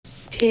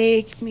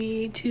take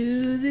me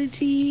to the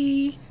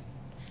tea.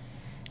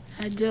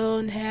 I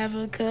don't have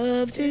a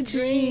cup to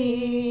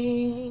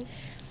drink,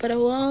 but I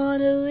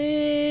want to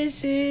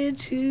listen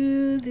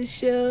to the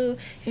show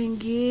and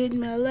get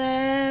my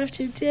laugh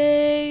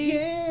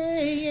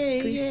today.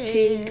 Please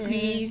take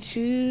me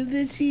to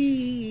the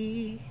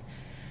tea.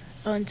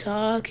 On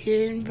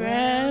Talking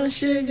Brown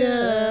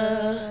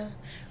Sugar,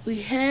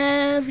 we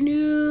have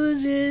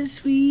news and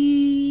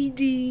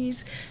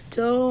sweeties.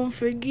 Don't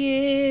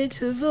forget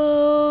to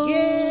vote.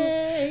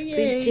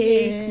 Please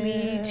take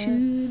me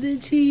to the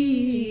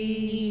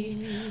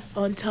tea.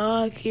 On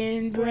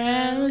Talking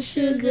Brown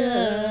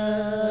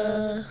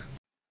Sugar.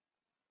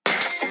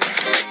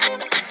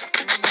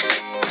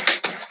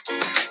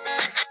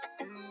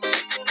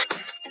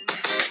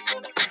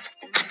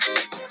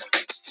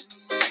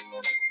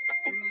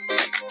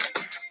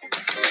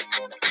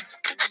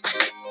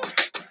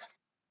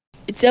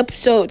 It's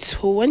episode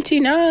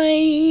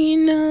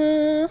 29.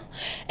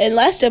 And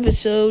last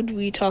episode,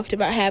 we talked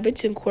about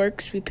habits and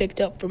quirks we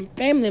picked up from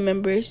family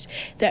members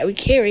that we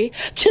carry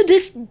to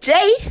this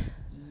day.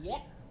 Yep.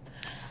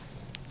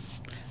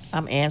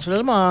 I'm Angela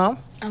the mom.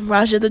 I'm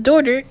Raja the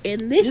daughter,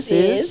 and this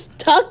is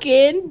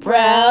Talking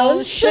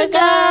Brown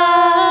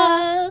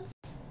Sugar.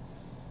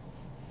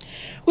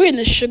 We're in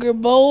the sugar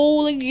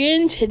bowl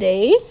again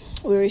today,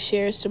 where we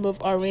share some of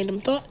our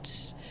random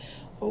thoughts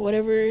or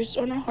whatever's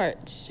on our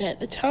hearts at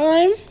the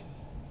time.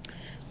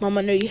 Mom,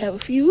 I know you have a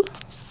few.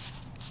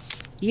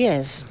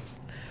 Yes.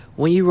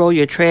 When you roll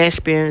your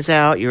trash bins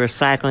out, your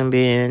recycling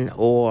bin,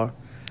 or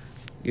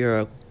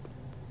your,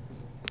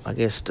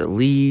 the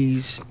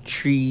leaves,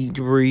 tree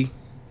debris,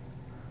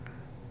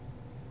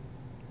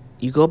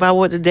 you go by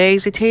what the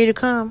days they tell you to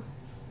come.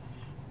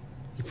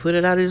 You put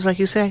it out just like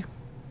you say.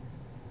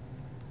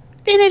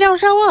 Then they don't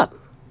show up.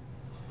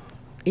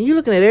 And you're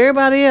looking at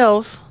everybody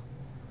else.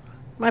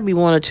 Might be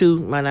one or two,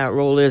 might not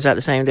roll theirs out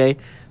the same day.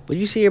 But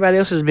you see everybody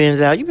else's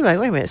bins out, you be like,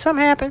 wait a minute,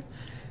 something happened.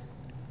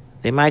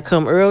 They might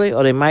come early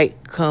or they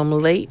might come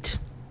late.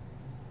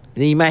 And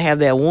then you might have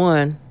that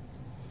one,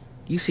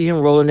 you see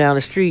him rolling down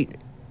the street,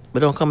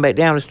 but don't come back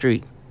down the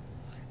street.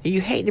 And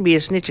you hate to be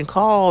a snitch and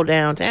call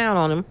downtown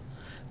on him.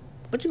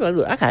 But you be like,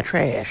 look, I got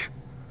trash.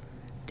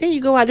 Then you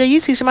go out there, you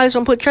see somebody's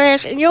gonna put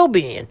trash in your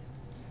bin.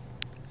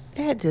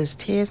 That just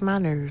tears my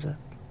nerves up.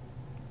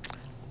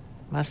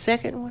 My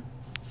second one,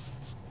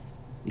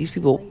 these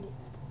people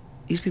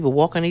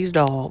walking these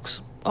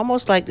dogs,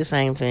 almost like the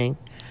same thing.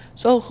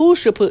 So who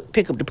should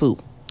pick up the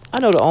poop? I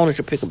know the owner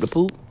should pick up the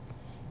poop,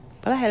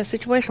 but I had a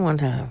situation one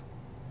time.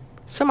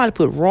 Somebody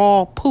put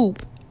raw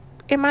poop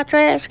in my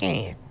trash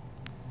can.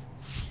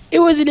 It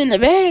wasn't in the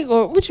bag,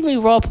 or what you mean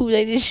raw poop?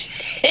 They just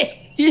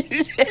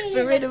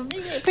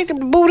picked up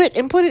the boot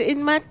and put it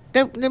in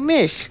the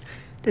mish,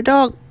 the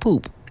dog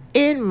poop,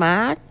 in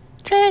my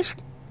trash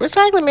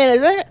recycling bin.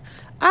 Is that?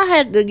 I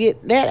had to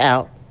get that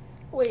out.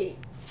 Wait.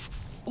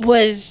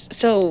 Was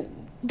so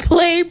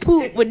plain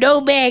poop with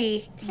no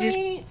baggie, just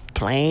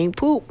plain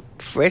poop,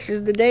 fresh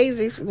as the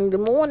daisies in the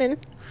morning.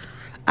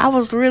 I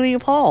was really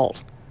appalled.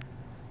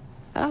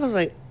 I was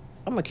like,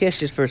 I'm gonna catch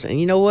this person. And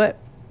you know what?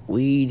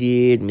 We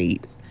did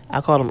meet.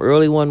 I called him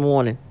early one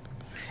morning,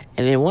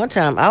 and then one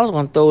time I was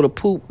gonna throw the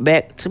poop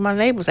back to my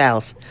neighbor's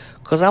house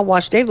because I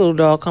watched their little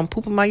dog come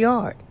poop in my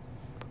yard,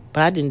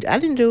 but I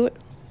didn't do it.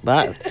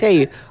 But I tell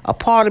you, a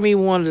part of me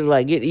wanted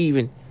to get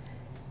even.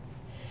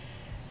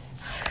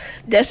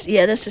 That's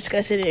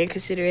disgusting and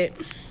inconsiderate.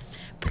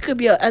 Pick up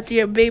after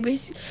your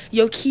babies,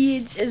 your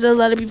kids, as a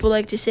lot of people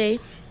like to say.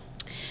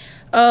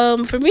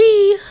 For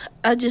me,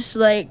 I just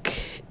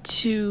like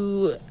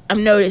to. I've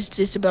noticed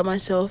this about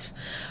myself,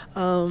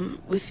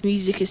 with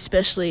music,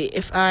 especially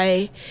if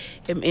I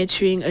am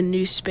entering a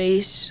new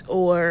space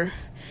or,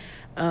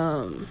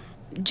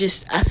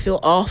 I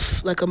feel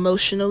off,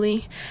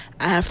 emotionally.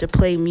 I have to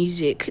play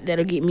music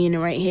that'll get me in the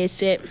right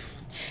headset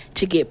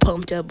to get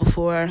pumped up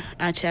before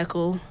I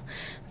tackle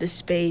the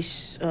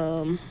space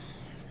or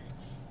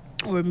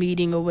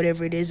meeting or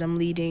whatever it is I'm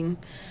leading,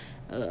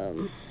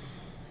 and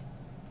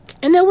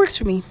that works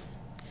for me.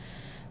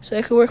 So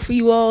that could work for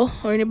you all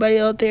or anybody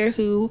out there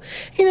who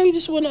you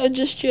just want to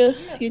adjust your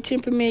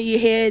temperament, your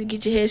head,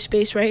 get your head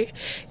space right,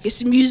 get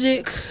some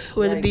music,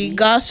 whether it be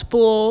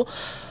gospel,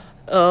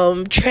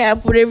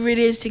 trap, whatever it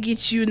is, to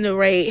get you in the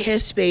right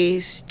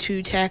headspace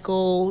to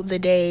tackle the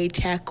day,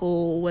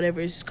 tackle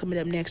whatever is coming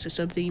up next or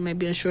something you might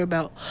be unsure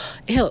about.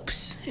 It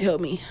helps. It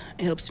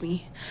helps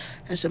me.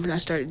 That's something I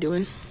started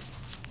doing.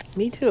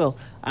 Me too.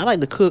 I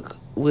like to cook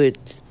with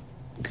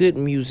good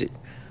music,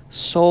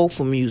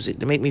 soulful music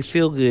to make me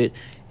feel good.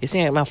 It's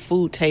saying my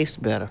food tastes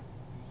better.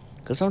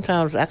 Because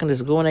sometimes I can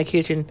just go in that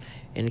kitchen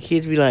and the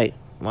kids be like,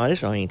 "Well, this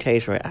don't even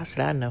taste right." I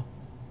said, I know.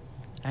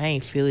 I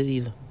ain't feel it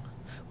either.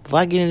 If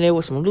I get in there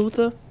with some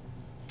Luther,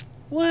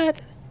 what?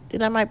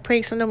 Then I might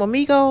pray some of them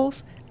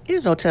Amigos.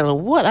 There's no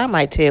telling what I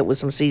might tear with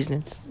some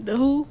seasonings. The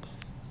who?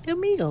 The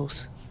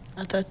Amigos.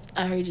 I thought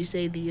I heard you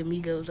say the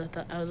Amigos. I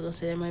thought I was going to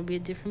say that might be a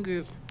different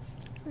group.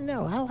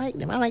 No, I like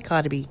them. I like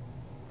Cardi B.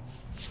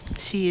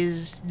 She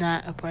is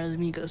not a part of the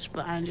Amigos,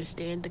 but I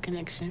understand the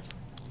connection.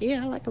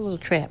 Yeah, I like a little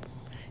trap.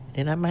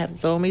 Then I might have to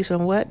throw me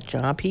some what?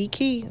 John P.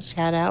 Key.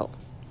 Shout out.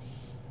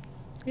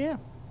 Yeah.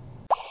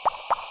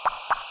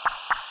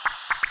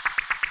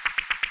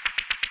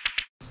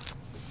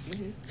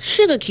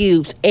 Sugar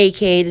cubes,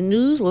 aka the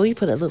news, where we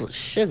put a little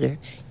sugar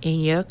in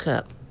your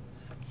cup.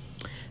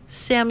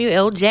 Samuel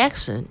L.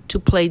 Jackson to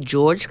play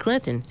George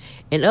Clinton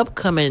in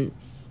upcoming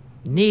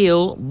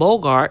Neil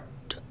Bogart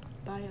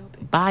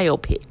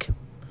biopic.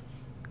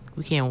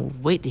 We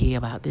can't wait to hear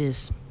about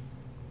this.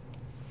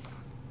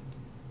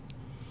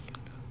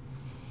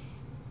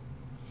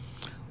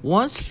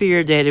 Once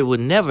feared that it would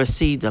never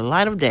see the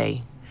light of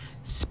day,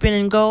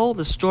 Spinning Gold,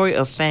 the story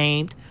of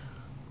famed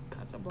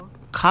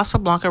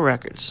Casablanca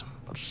Records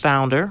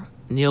founder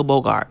Neil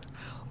Bogart,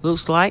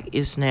 looks like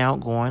it's now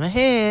going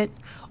ahead.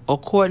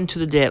 According to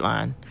the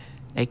deadline,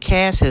 a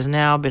cast has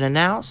now been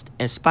announced,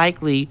 and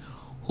Spike Lee,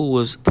 who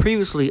was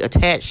previously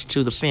attached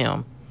to the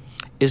film,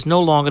 is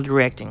no longer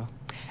directing,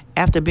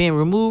 after being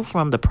removed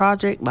from the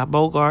project by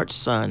Bogart's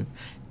son,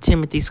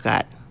 Timothy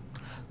Scott.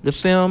 The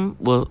film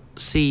will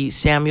see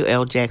Samuel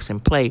L.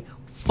 Jackson play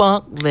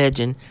funk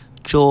legend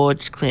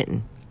George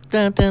Clinton.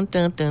 Dun, dun,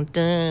 dun, dun,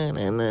 dun,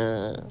 dun,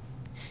 dun.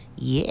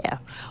 Yeah.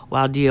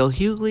 While D.L.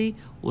 Hughley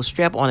will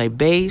strap on a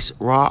bass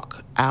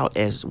rock out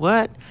as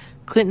what?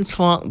 Clinton's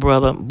funk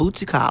brother,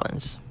 Bootsy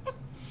Collins.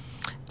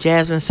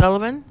 Jasmine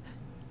Sullivan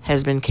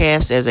has been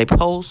cast as a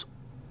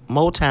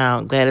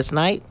post-Motown Gladys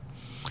Knight,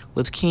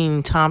 with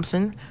Keene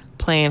Thompson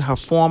playing her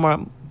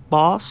former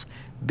boss,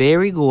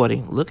 Berry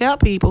Gordy. Look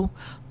out, people.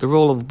 The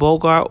role of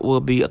Bogart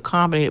will be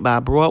accompanied by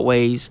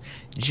Broadway's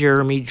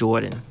Jeremy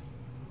Jordan.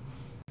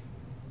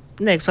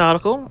 Next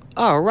article.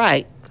 All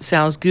right.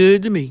 Sounds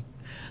good to me.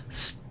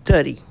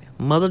 Study.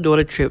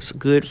 Mother-daughter trips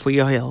good for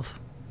your health.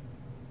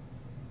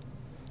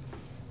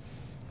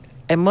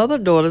 A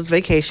mother-daughter's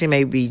vacation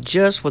may be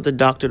just what the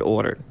doctor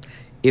ordered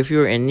if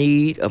you're in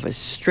need of a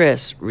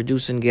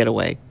stress-reducing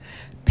getaway.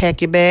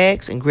 Pack your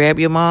bags and grab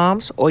your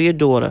mom's or your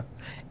daughter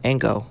and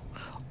go.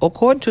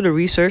 According to the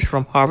research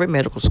from Harvard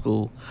Medical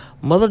School,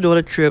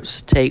 mother-daughter trips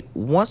take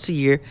once a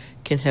year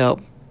can help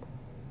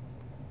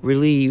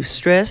relieve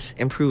stress,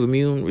 improve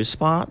immune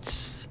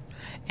response,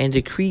 and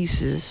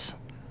decreases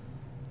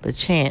the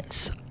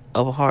chance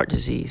of heart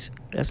disease.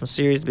 That's some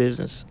serious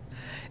business.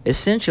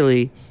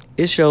 Essentially,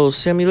 it shows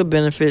similar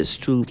benefits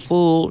to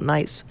full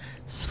night's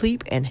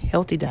sleep and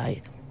healthy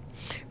diet.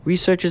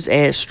 Researchers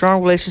add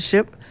strong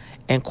relationship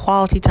and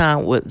quality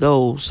time with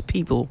those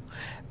people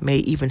may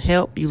even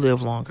help you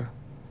live longer.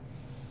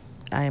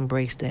 I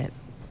embrace that.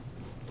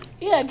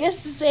 Yeah, I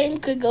guess the same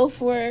could go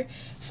for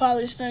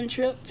father-son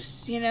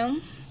trips, you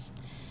know.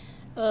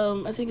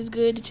 I think it's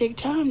good to take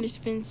time to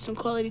spend some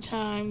quality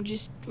time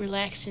just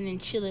relaxing and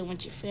chilling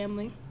with your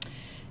family.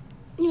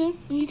 You know,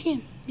 when you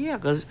can. Yeah,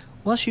 because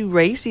once you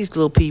raise these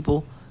little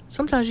people,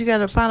 sometimes you got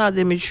to find out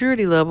their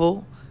maturity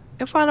level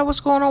and find out what's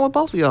going on with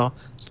both of y'all.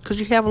 Because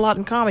you have a lot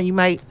in common. You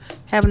might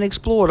haven't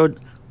explored or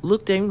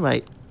looked at them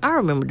like, I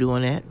remember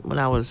doing that when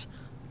I was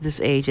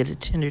this age at a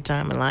tender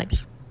time in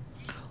life.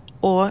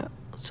 Or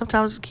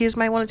sometimes kids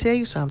might want to tell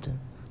you something,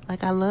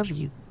 like, I love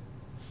you.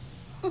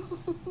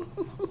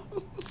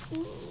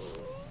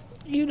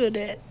 You know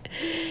that.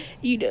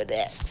 You know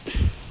that.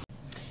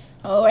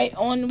 All right,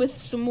 on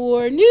with some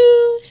more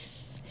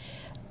news.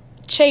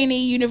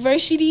 Cheyney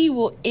University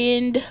will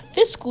end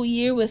fiscal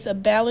year with a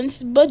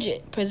balanced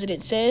budget,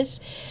 president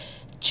says.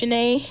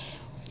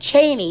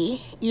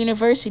 Cheyney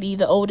University,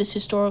 the oldest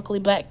historically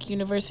black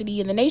university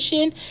in the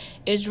nation,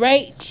 is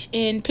right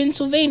in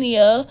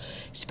Pennsylvania,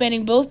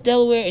 spanning both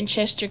Delaware and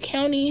Chester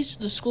counties.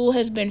 The school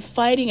has been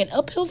fighting an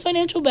uphill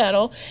financial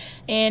battle,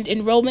 and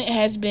enrollment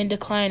has been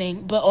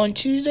declining. But on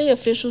Tuesday,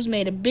 officials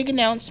made a big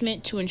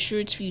announcement to ensure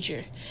its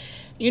future.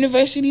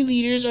 University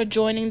leaders are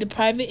joining the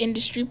private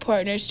industry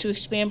partners to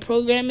expand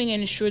programming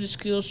and ensure the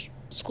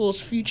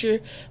school's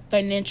future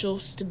financial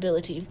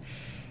stability.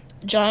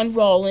 John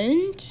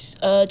Rawlins,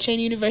 Cheyney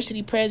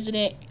University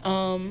President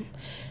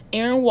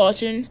Aaron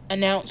Walton,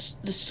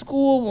 announced the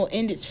school will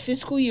end its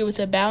fiscal year with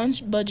a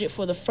balanced budget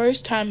for the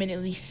first time in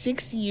at least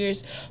 6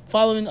 years,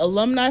 following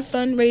alumni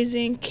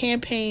fundraising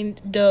campaign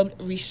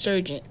dubbed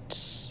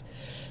Resurgence.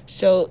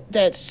 So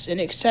that's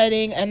an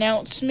exciting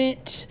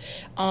announcement.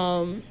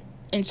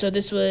 And so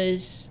this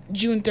was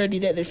June 30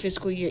 that their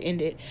fiscal year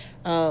ended.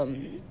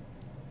 And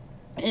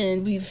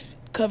we've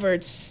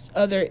covered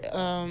other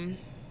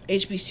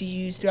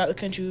HBCUs throughout the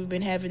country who've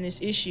been having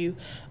this issue.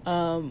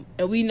 And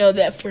we know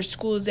that for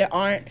schools that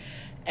aren't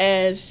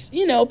as,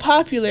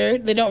 popular,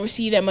 they don't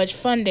receive that much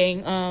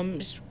funding,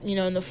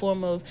 in the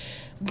form of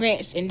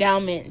grants,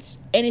 endowments,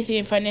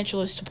 anything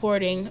financial is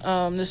supporting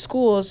the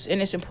schools.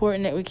 And it's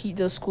important that we keep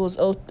those schools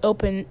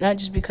open, not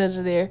just because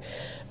of their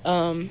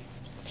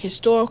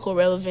historical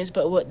relevance,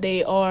 but what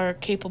they are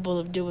capable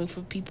of doing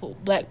for people,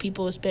 black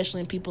people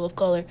especially, and people of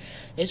color,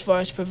 as far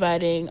as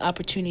providing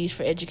opportunities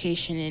for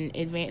education and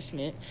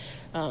advancement.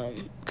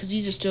 Because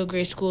these are still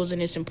great schools,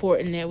 and it's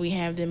important that we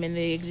have them and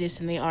they exist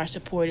and they are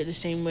supported the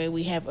same way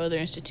we have other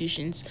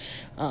institutions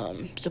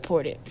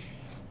supported.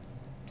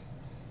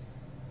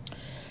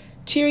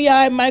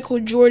 Teary-eyed Michael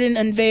Jordan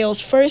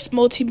unveils first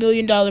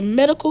multi-million-dollar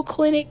medical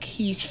clinic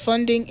he's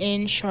funding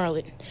in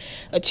Charlotte.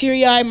 A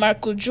teary-eyed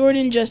Michael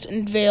Jordan just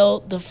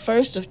unveiled the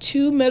first of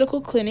two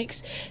medical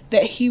clinics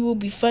that he will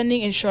be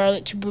funding in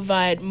Charlotte to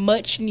provide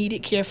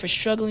much-needed care for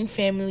struggling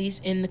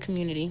families in the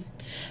community.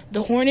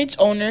 The Hornets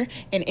owner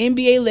and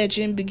NBA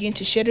legend began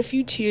to shed a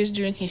few tears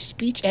during his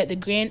speech at the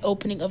grand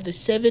opening of the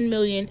 $7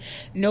 million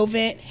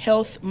Novant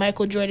Health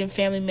Michael Jordan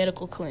Family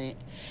Medical Clinic.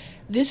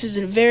 This is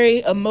a very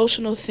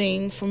emotional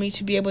thing for me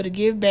to be able to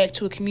give back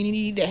to a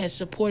community that has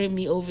supported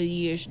me over the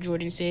years,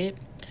 Jordan said.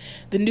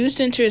 The new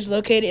center is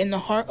located in the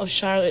heart of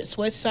Charlotte's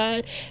West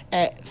Side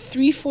at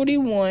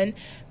 341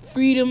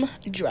 Freedom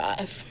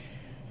Drive.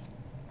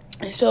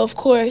 And so, of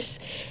course,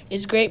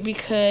 it's great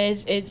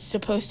because it's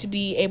supposed to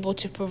be able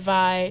to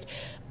provide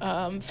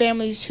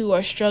families who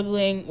are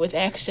struggling with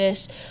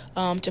access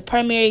to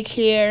primary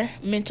care,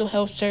 mental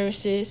health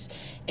services,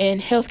 and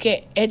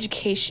healthcare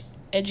education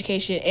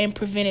and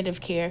preventative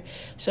care.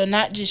 So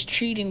not just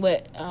treating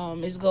what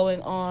is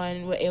going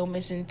on, what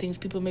ailments and things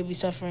people may be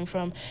suffering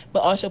from,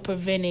 but also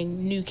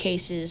preventing new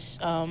cases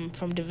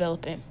from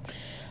developing.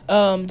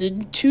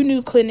 The two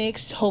new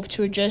clinics hope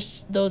to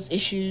address those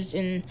issues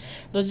in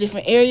those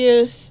different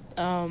areas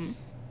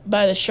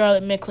by the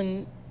Charlotte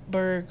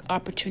Mecklenburg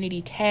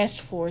Opportunity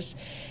Task Force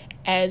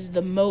as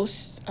the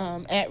most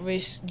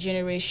at-risk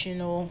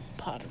generational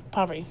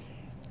poverty.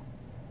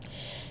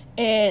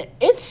 And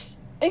it's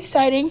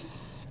exciting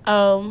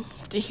to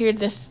hear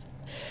this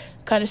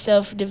kind of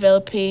stuff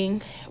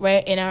developing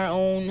right in our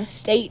own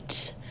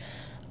state.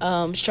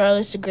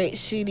 Charlotte's a great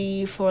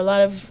city for a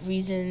lot of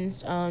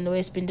reasons. The way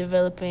it's been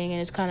developing,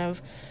 and it's kind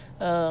of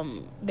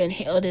been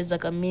hailed as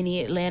like a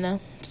mini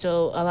Atlanta.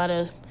 So a lot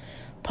of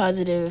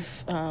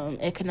positive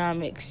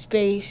economic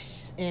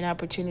space and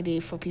opportunity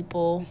for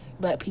people,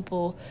 Black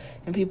people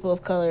and people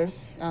of color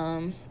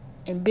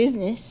in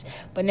business,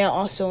 but now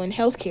also in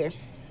healthcare.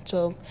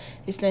 So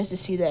it's nice to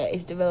see that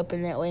it's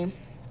developing that way.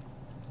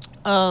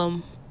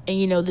 And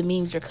the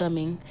memes are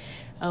coming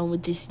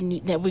with this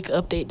new that we could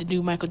update the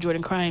new Michael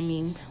Jordan crying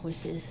meme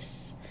with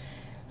this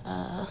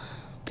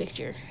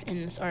picture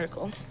in this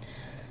article.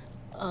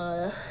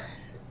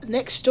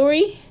 Next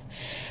story.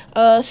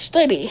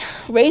 Study.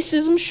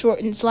 Racism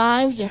shortens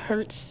lives and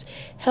hurts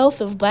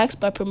health of blacks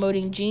by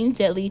promoting genes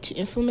that lead to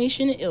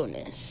inflammation and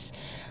illness.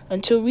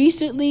 Until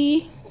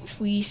recently,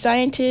 we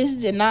scientists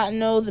did not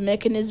know the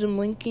mechanism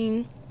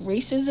linking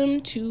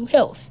racism to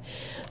health.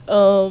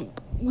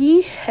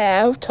 We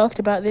have talked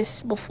about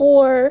this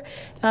before,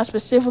 not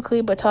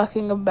specifically, but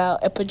talking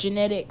about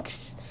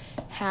epigenetics,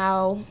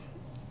 how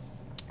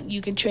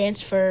you can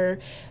transfer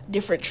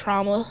different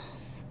trauma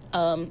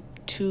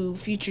to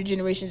future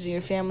generations in your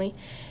family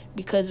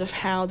because of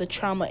how the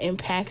trauma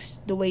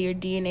impacts the way your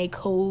DNA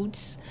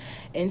codes,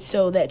 and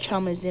so that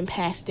trauma is then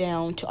passed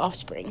down to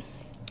offspring.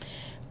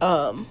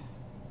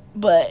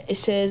 But it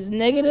says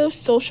negative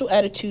social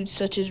attitudes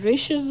such as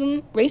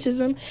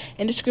racism,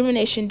 and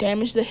discrimination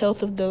damage the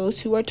health of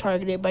those who are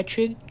targeted by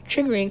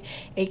triggering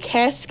a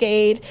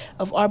cascade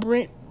of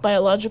aberrant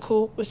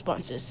biological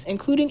responses,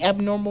 including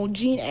abnormal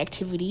gene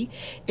activity.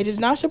 It is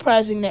not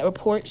surprising that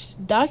reports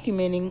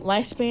documenting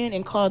lifespan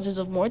and causes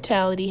of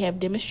mortality have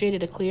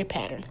demonstrated a clear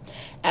pattern.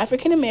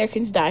 African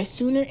Americans die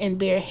sooner and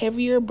bear a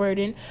heavier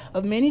burden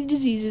of many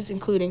diseases,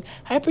 including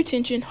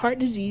hypertension, heart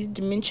disease,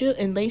 dementia,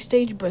 and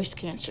late-stage breast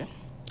cancer.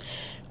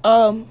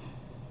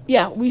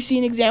 We've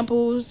seen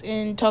examples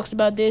and talks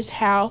about this,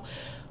 how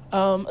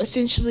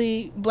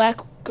essentially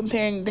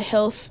comparing the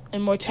health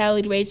and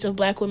mortality rates of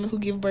Black women who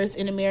give birth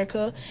in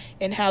America,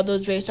 and how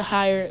those rates are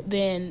higher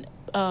than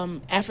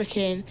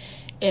African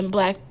and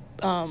Black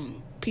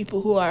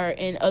people who are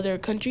in other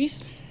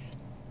countries.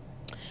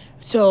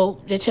 So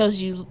that tells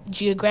you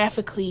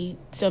geographically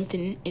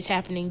something is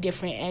happening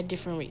different at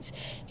different rates.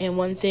 And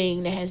one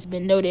thing that has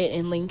been noted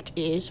and linked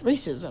is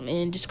racism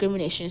and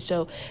discrimination.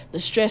 So the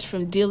stress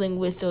from dealing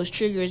with those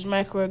triggers,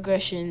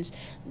 microaggressions,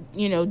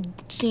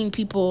 seeing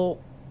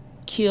people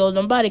killed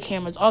on body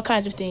cameras, all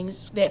kinds of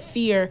things, that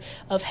fear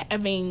of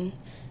having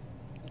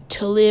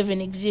to live and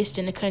exist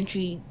in a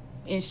country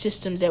in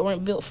systems that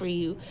weren't built for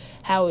you,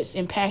 how it's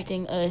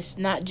impacting us,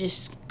 not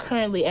just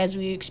currently as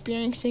we're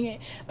experiencing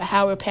it, but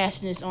how we're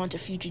passing this on to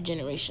future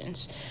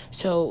generations.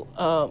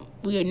 So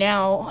we are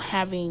now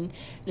having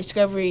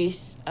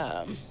discoveries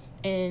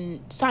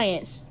in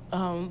science,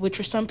 which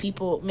for some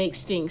people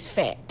makes things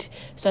fact.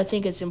 So I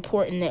think it's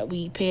important that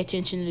we pay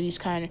attention to these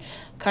kind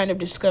of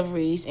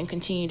discoveries and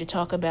continue to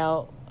talk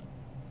about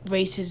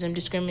racism,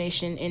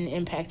 discrimination, and the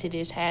impact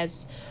it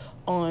has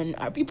on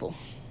our people.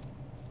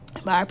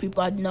 By our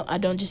people, I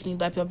don't just mean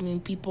Black people, I mean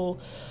people,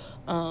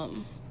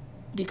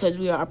 because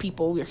we are our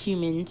people, we're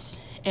humans,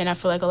 and I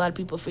feel like a lot of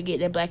people forget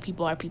that Black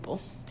people are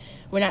people.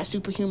 We're not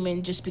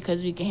superhuman just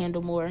because we can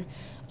handle more,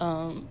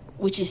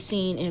 which is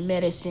seen in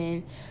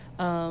medicine,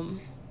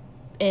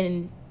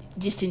 and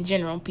just in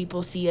general,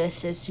 people see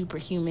us as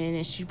superhuman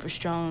and super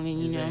strong,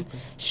 and exactly.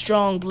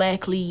 Strong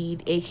Black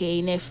lead,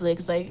 aka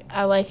Netflix. Like,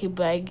 I like it,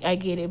 but I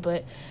get it,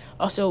 but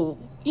also,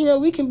 we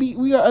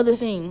are other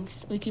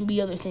things. We can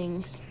be other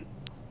things.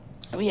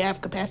 We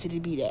have capacity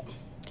to be that.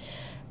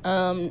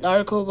 The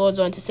article goes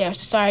on to say our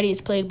society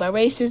is plagued by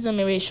racism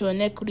and racial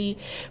inequity,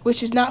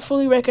 which is not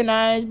fully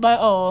recognized by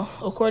all,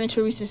 according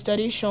to a recent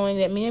study showing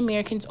that many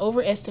Americans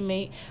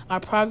overestimate our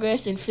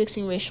progress in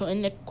fixing racial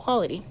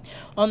inequality.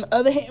 On the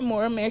other hand,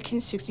 more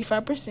Americans,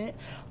 65%,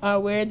 are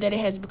aware that it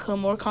has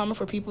become more common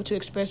for people to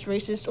express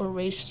racist or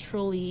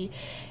racially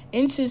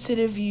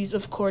insensitive views,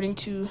 according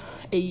to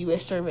a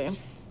U.S. survey.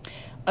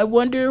 I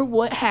wonder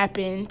what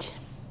happened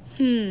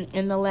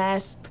in the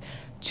last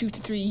 2 to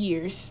 3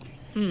 years.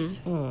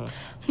 Your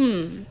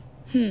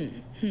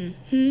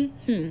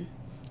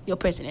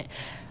president.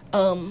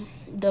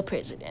 The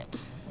president.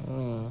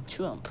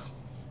 Trump.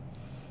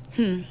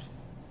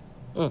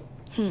 But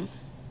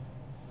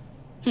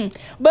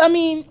I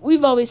mean,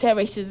 we've always had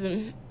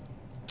racism,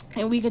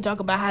 and we can talk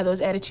about how those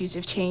attitudes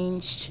have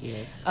changed.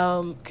 Yes.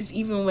 Because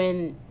even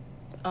when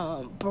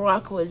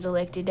Barack was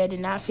elected, that did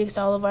not fix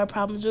all of our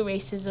problems with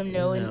racism.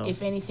 No, and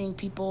if anything,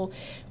 people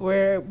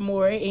were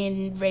more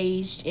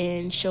enraged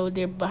and showed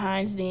their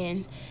behinds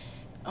then.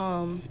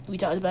 We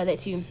talked about that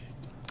too.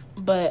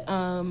 But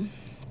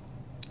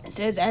it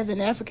says, as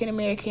an African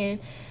American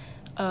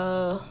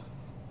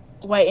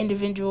white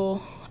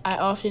individual, I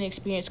often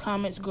experienced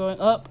comments growing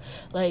up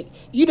like,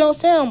 "You don't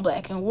sound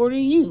black, and what are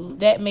you?"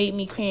 That made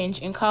me cringe.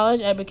 In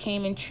college, I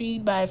became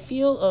intrigued by a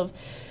field of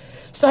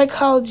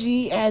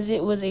psychology, as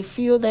it was a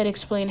field that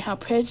explained how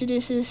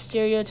prejudices,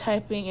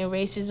 stereotyping, and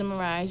racism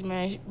arise.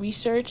 My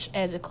research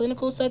as a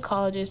clinical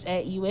psychologist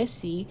at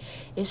USC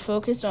is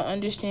focused on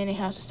understanding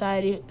how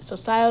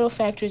societal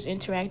factors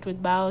interact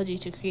with biology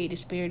to create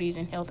disparities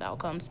in health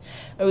outcomes.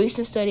 A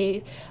recent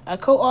study I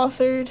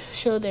co-authored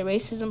showed that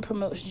racism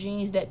promotes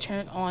genes that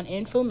turn on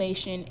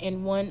inflammation,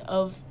 and one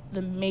of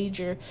the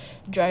major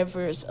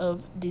drivers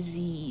of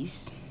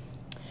disease.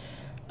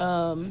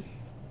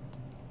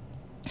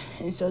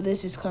 And so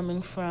this is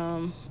coming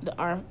from the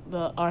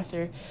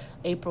Arthur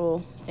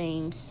April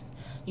Thames,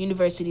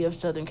 University of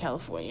Southern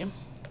California.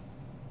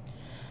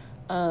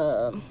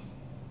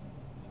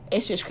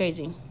 It's just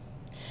crazy.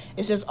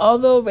 It says,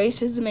 although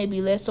racism may be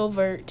less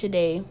overt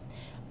today,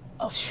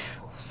 I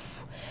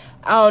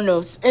don't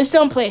know, in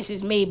some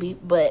places maybe,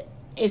 but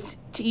it's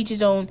to each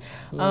his own.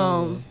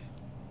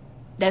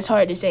 That's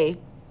hard to say,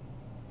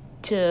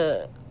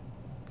 to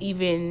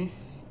even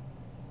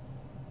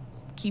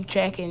keep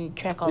track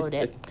all of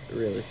that.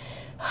 Really?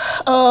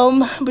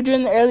 But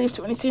during the early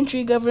 20th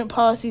century, government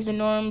policies and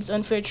norms,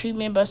 unfair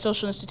treatment by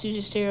social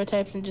institutions,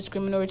 stereotypes, and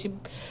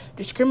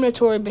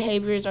discriminatory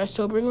behaviors are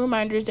sobering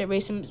reminders that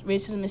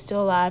racism is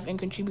still alive and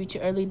contribute to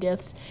early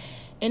deaths,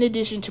 in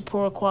addition to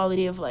poor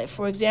quality of life.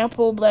 For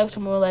example, blacks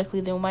are more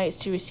likely than whites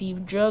to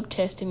receive drug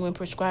testing when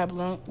prescribed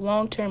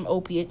long-term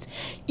opiates,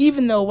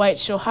 even though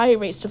whites show higher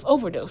rates of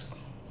overdose.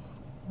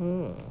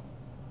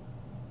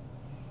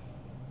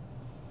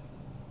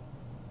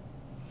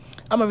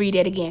 I'm going to read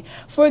that again.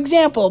 For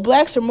example,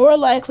 blacks are more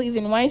likely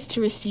than whites to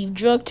receive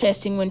drug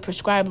testing when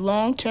prescribed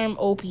long-term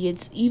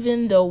opiates,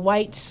 even though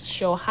whites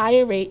show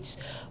higher rates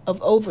of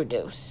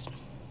overdose.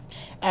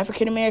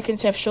 African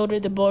Americans have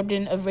shouldered the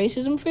burden of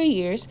racism for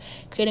years,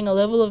 creating a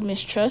level of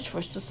mistrust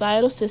for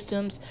societal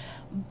systems,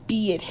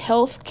 be it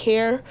health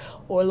care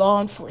or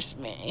law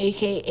enforcement,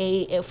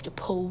 aka if the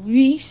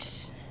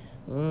police,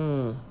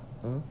 or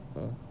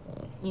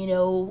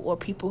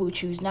people who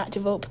choose not to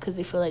vote because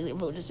they feel like their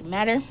vote doesn't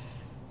matter.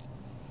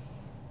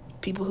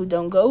 People who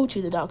don't go to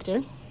the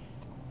doctor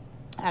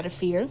out of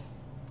fear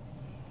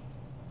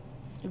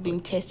of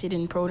being tested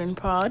and prod and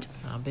prod.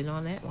 I've been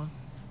on that one.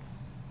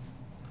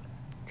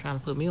 Trying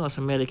to put me on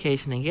some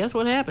medication, and guess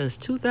what happens?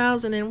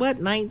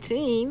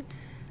 2019,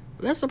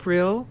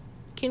 Lexapro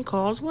can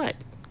cause what?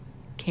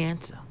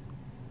 Cancer.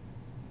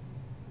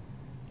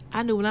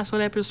 I knew when I saw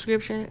that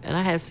prescription, and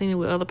I have seen it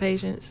with other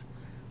patients,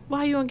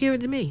 why you don't give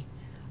it to me?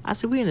 I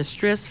said, we're in a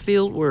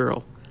stress-filled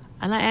world.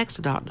 And I asked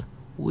the doctor,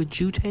 would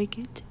you take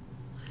it?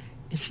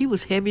 And she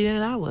was heavier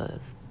than I was.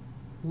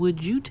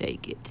 Would you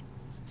take it?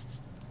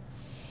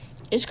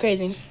 It's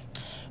crazy.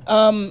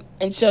 And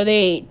so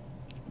they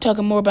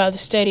talking more about the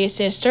study. It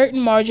says certain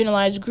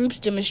marginalized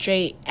groups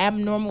demonstrate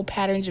abnormal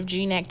patterns of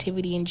gene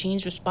activity in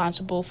genes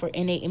responsible for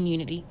innate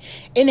immunity.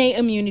 Innate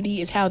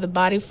immunity is how the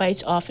body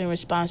fights off in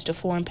response to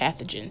foreign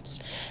pathogens.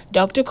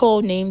 Dr.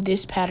 Cole named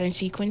this pattern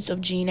sequence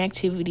of gene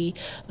activity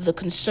the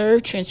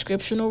conserved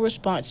transcriptional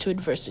response to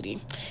adversity.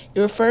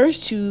 It refers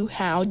to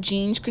how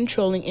genes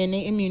controlling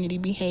innate immunity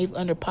behave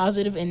under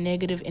positive and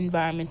negative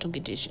environmental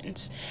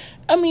conditions.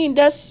 I mean,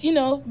 that's,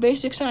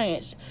 basic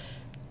science.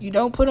 You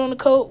don't put on a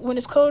coat when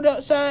it's cold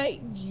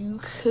outside,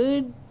 you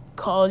could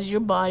cause your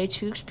body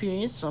to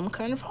experience some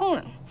kind of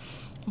harm.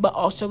 But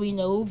also we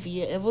know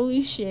via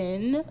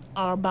evolution,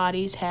 our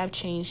bodies have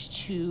changed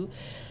to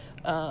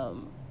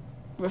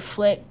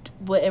reflect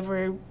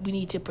whatever we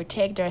need to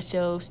protect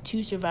ourselves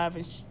to survive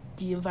in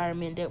the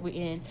environment that we're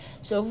in.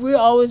 So if we're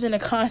always in a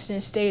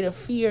constant state of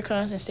fear,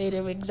 constant state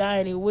of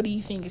anxiety, what do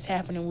you think is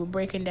happening? We're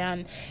breaking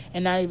down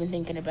and not even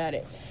thinking about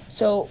it.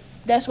 So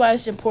that's why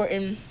it's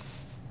important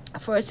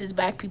for us as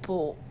Black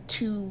people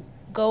to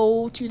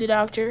go to the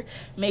doctor.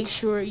 Make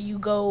sure you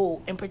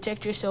go and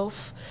protect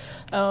yourself.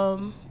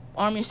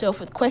 Arm yourself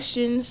with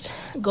questions.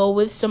 Go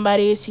with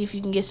somebody. See if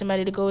you can get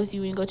somebody to go with you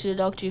when you go to the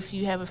doctor if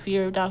you have a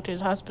fear of doctors,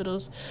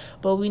 hospitals.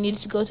 But we needed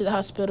to go to the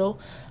hospital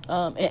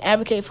and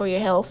advocate for your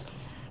health.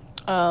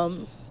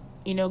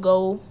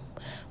 Go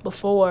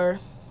before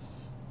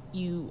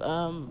you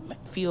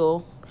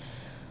feel,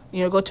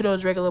 go to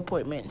those regular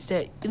appointments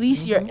that at the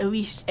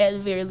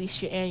very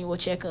least your annual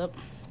checkup.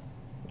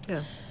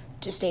 Yeah.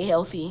 To stay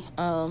healthy,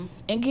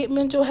 and get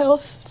mental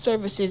health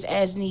services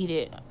as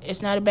needed.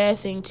 It's not a bad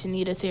thing to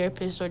need a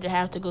therapist or to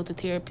have to go to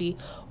therapy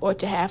or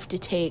to have to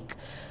take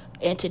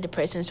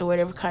antidepressants or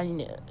whatever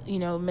kind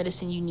of,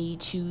 medicine you need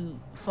to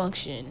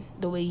function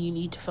the way you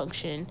need to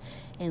function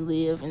and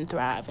live and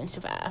thrive and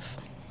survive.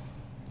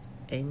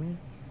 Amen.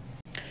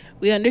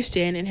 We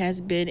understand it has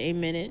been a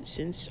minute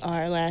since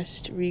our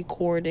last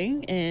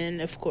recording, and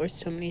of course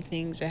so many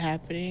things are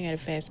happening at a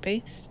fast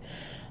pace.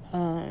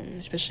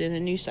 Especially in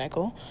the news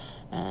cycle.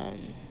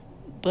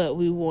 But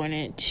we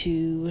wanted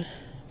to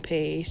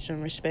pay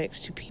some respects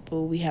to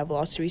people we have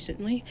lost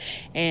recently,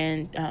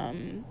 and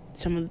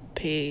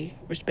pay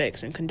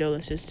respects and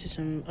condolences to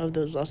some of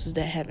those losses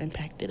that have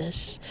impacted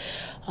us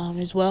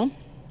as well.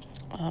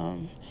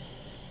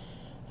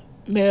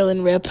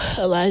 Maryland Rep.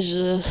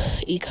 Elijah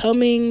E.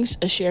 Cummings,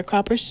 a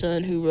sharecropper's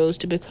son who rose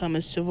to become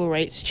a civil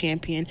rights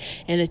champion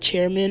and the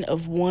chairman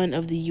of one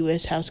of the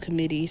U.S. House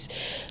committees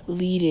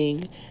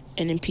leading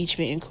an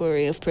impeachment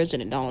inquiry of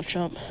President Donald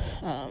Trump,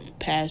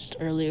 passed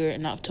earlier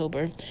in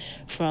October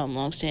from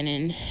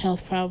longstanding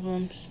health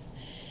problems.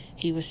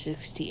 He was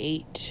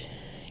 68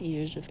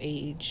 years of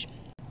age.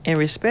 In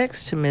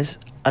respects to Miss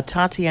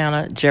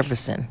Tatiana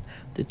Jefferson,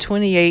 the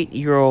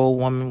 28-year-old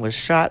woman was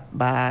shot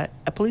by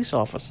a police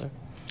officer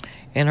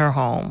in her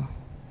home,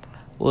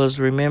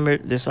 was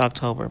remembered this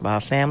October by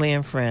family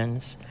and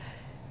friends.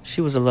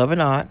 She was a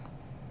loving aunt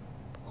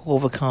who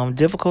overcome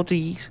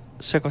difficulties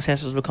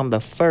circumstances to become the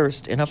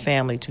first in her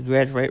family to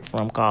graduate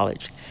from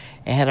college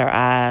and had her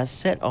eyes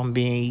set on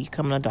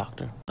becoming a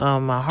doctor.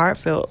 My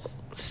heartfelt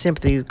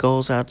sympathy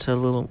goes out to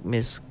little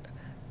Miss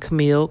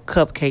Camille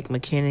Cupcake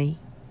McKinney.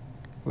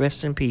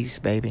 Rest in peace,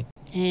 baby.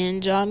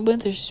 And John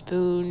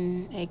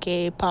Witherspoon,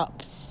 aka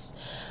Pops,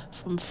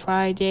 from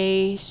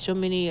Friday, so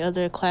many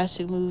other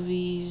classic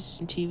movies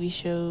and TV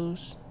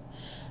shows,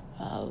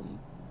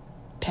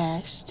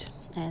 passed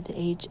at the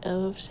age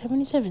of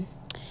 77.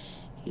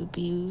 You'll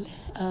be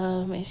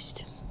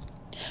missed.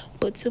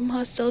 Put some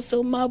hot sauce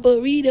on my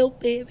burrito,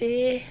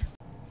 baby.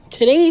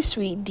 Today's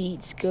sweet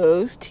deets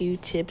goes to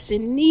Tips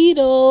and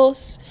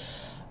Needles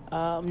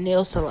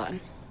Nail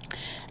Salon.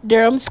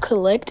 Durham's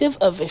collective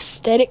of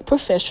aesthetic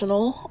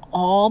professional,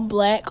 all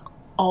black,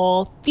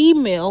 all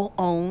female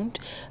owned,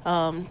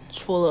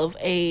 full of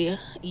a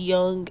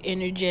young,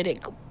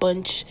 energetic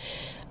bunch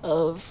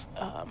of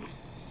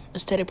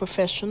aesthetic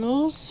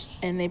professionals,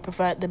 and they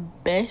provide the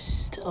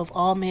best of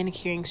all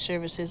manicuring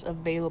services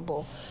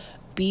available.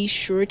 Be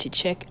sure to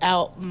check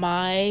out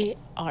my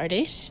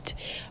artist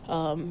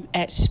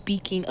at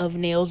Speaking of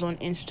Nails on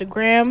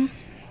Instagram.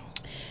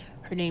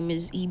 Her name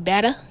is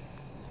Ibada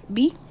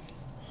B,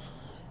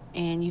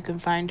 and you can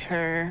find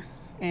her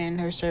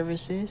and her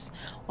services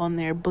on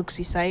their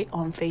Booksy site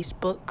on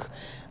Facebook.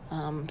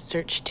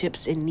 Search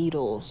Tips and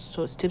Needles.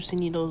 So it's Tips and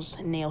Needles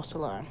Nail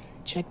Salon.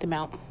 Check them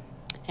out.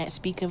 At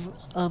Speak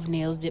of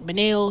Nails, Dip My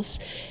Nails.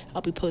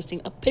 I'll be posting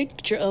a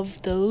picture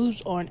of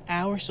those on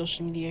our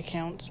social media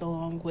accounts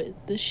along with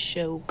the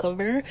show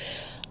cover.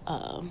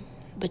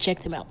 But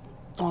check them out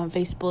on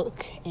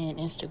Facebook and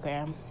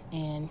Instagram.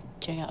 And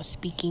check out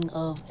Speaking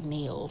of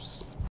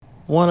Nails.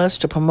 Want us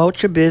to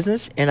promote your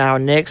business in our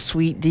next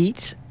Sweet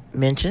Deets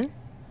mention?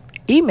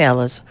 Email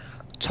us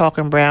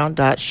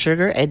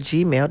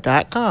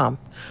talkingbrown.sugar@gmail.com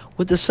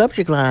with the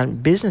subject line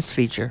Business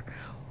Feature,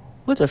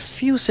 with a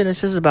few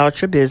sentences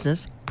about your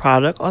business,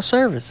 product, or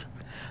service.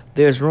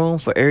 There's room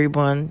for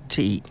everyone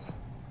to eat.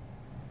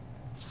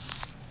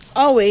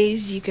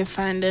 Always, you can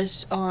find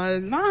us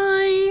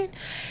online,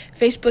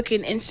 Facebook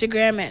and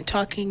Instagram at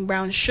Talking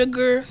Brown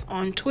Sugar,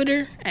 on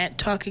Twitter at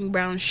Talking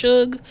Brown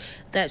Shug.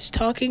 That's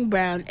Talking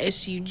Brown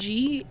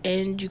SUG,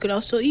 and you can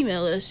also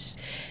email us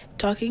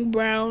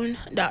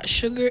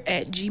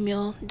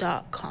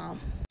talkingbrown.sugar@gmail.com.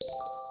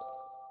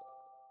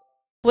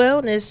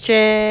 Wellness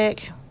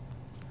check.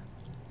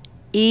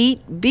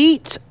 Eat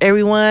beets,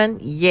 everyone.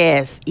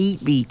 Yes,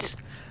 eat beets.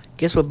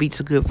 Guess what beets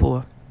are good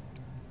for?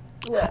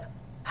 What?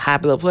 High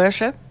blood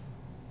pressure,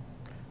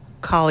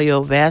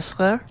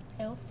 cardiovascular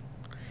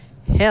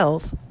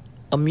health,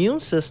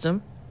 immune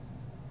system.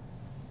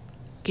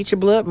 Get your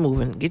blood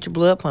moving. Get your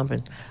blood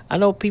pumping. I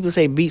know people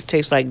say beets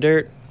taste like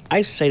dirt. I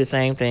used to say the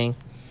same thing.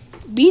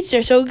 Beets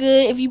are so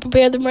good if you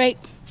prepare them right.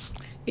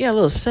 Yeah, a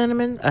little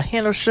cinnamon, a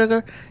hint of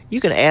sugar.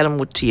 You can add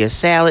them to your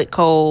salad,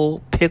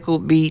 cold,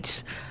 pickled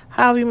beets,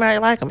 however you might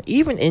like them,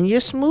 even in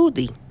your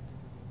smoothie.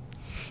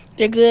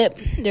 They're good.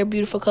 They're a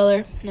beautiful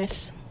color.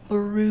 Nice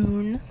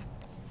maroon.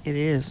 It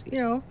is.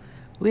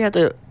 We have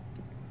to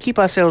keep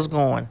ourselves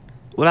going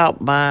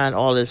without buying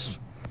all this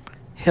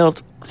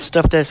health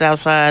stuff that's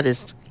outside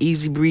is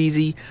easy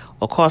breezy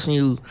or costing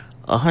you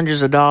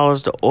hundreds of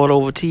dollars to order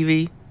over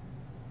TV,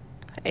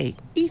 hey,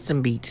 eat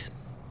some beets.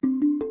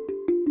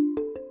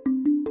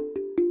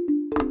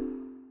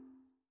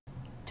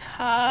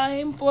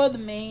 Time for the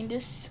main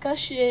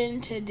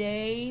discussion.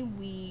 Today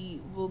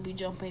we will be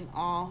jumping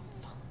off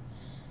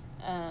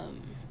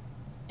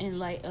in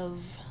light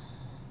of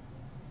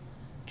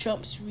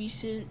Trump's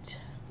recent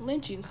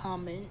lynching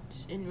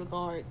comments in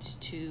regards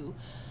to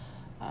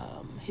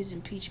his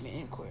impeachment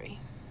inquiry.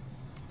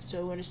 So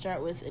we're going to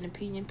start with an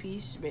opinion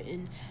piece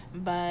written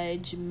by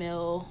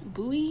Jamel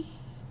Bowie,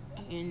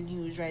 and he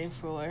was writing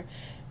for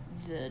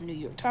the New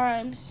York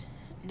Times.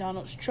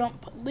 Donald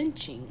Trump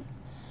lynching.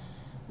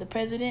 The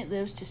president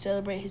lives to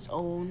celebrate his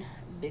own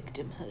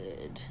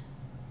victimhood.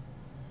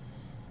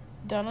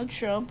 Donald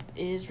Trump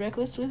is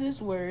reckless with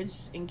his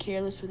words and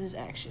careless with his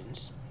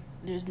actions.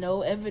 There's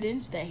no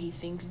evidence that he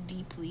thinks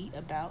deeply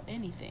about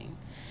anything,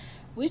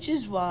 which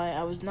is why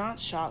I was not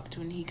shocked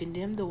when he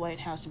condemned the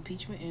White House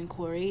impeachment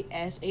inquiry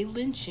as a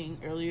lynching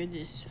earlier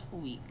this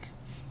week.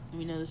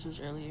 We know this was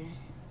earlier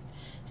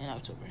in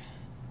October.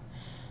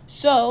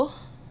 So,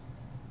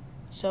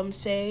 some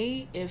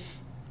say if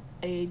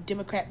a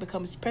Democrat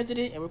becomes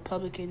president and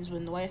Republicans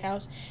win the White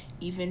House,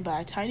 even by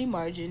a tiny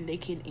margin, they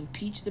can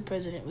impeach the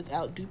president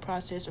without due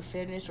process or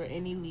fairness or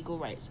any legal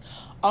rights.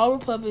 All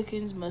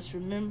Republicans must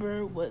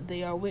remember what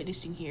they are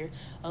witnessing here,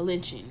 a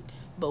lynching,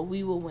 but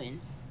we will win.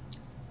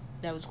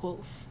 That was a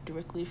quote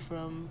directly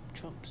from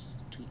Trump's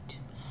tweet.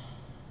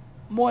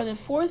 More than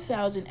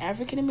 4,000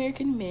 African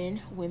American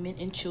men, women,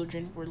 and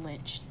children were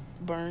lynched,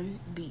 burned,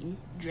 beaten,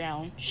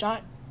 drowned,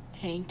 shot,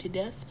 hanged to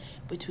death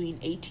between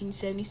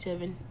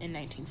 1877 and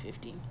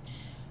 1950.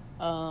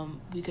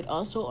 We could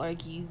also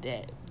argue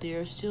that there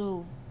are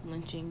still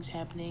lynchings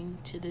happening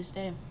to this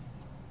day,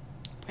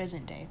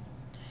 present day.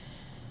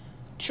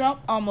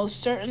 Trump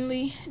almost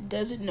certainly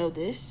doesn't know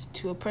this.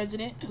 To a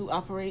president who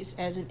operates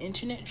as an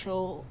internet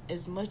troll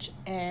as much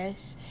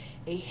as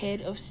a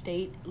head of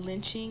state,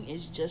 lynching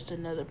is just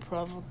another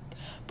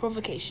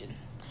provocation.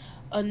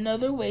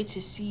 Another way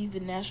to seize the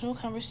national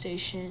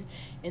conversation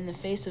in the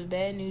face of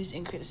bad news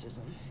and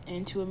criticism.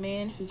 And to a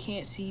man who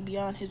can't see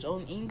beyond his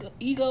own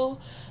ego,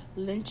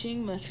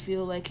 lynching must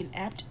feel like an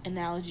apt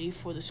analogy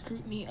for the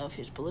scrutiny of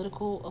his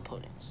political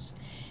opponents.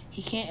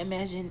 He can't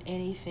imagine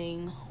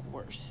anything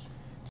worse.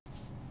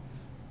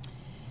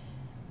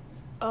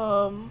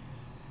 How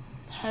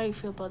do you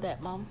feel about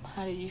that, Mom?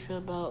 How did you feel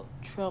about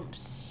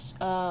Trump's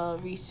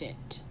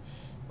recent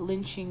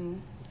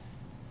lynching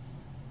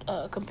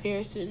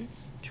comparison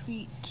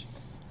tweet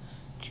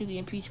to the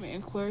impeachment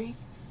inquiry?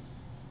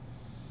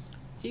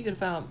 He could have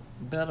found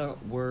better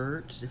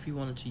words if he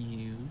wanted to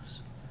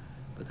use,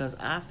 because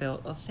I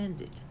felt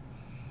offended.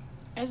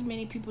 As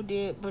many people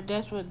did, but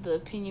that's what the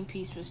opinion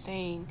piece was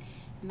saying,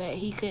 that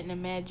he couldn't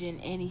imagine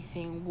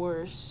anything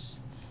worse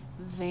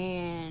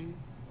than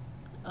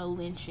a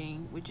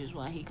lynching, which is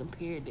why he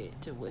compared it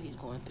to what he's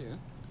going through.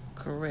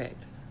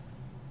 Correct.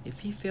 If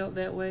he felt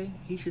that way,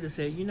 he should have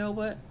said, you know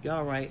what?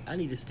 Y'all right. I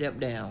need to step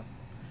down.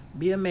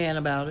 Be a man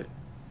about it.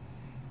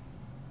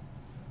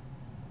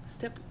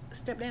 Step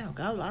down.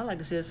 I like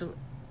to say some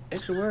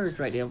extra words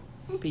right there,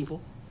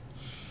 people.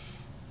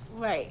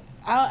 Right.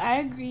 I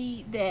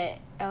agree that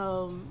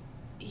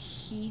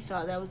he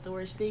thought that was the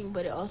worst thing,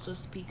 but it also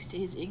speaks to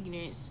his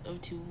ignorance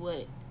to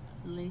what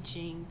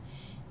lynching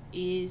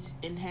is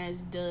and has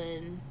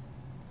done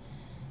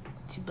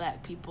to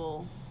black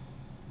people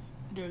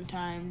during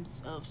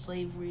times of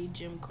slavery,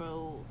 Jim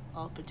Crow,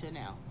 up until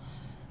now.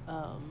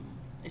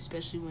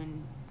 Especially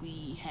when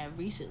we have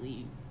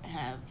recently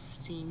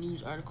seen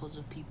news articles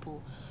of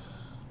people,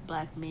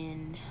 black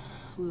men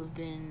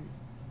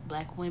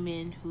black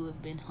women who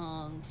have been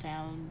hung,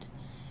 found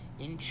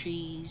in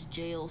trees,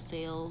 jail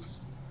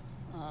cells,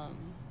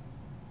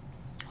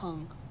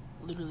 hung,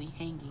 literally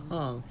hanging.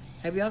 Hung.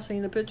 Have y'all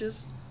seen the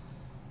pictures?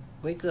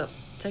 Wake up.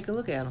 Take a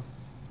look at them.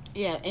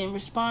 Yeah, in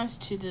response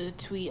to the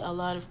tweet, a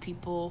lot of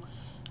people,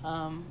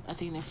 I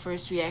think their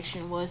first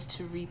reaction was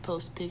to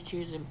repost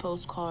pictures and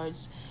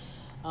postcards.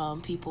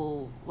 White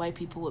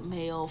people with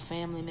male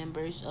family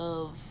members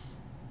of,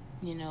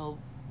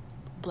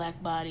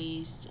 black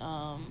bodies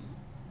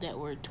that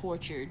were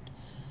tortured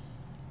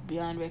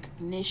beyond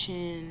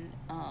recognition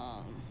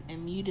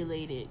and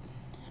mutilated,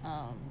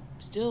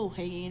 still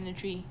hanging in the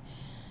tree.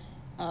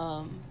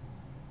 And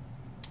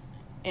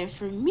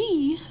for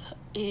me,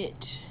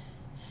 it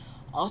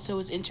also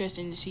was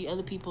interesting to see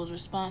other people's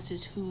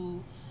responses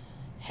who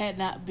had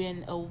not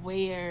been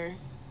aware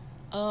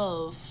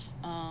of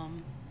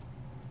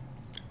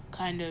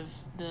kind of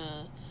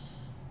the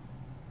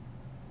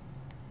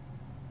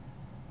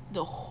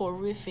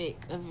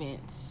horrific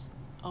events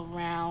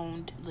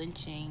around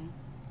lynching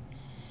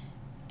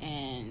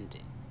and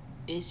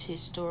its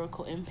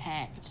historical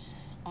impact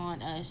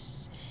on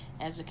us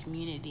as a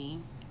community,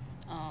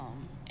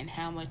 and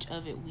how much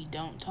of it we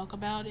don't talk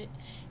about it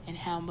and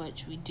how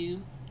much we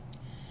do,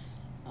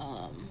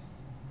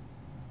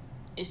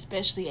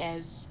 especially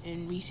as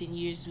in recent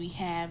years we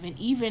have, and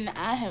even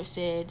I have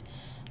said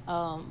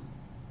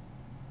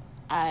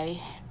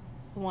I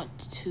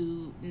want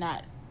to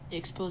not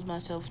expose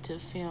myself to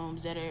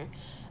films that are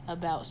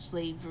about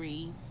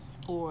slavery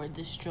or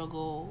the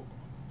struggle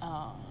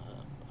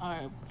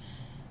our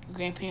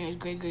grandparents,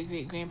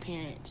 great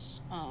grandparents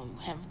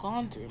have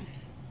gone through.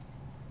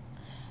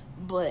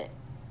 But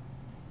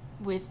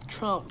with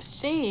Trump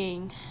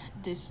saying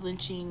this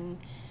lynching,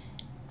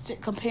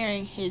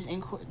 comparing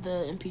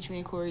the impeachment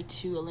inquiry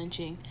to a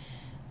lynching,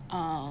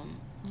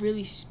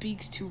 really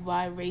speaks to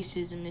why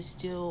racism is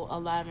still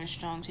alive and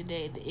strong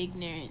today. The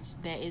ignorance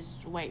that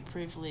is white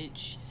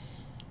privilege,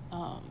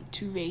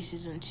 to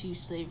racism, to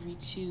slavery,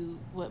 to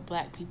what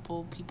black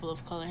people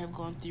of color have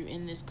gone through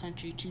in this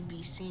country to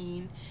be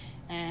seen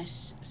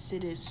as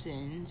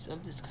citizens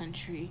of this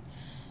country.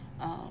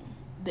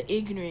 The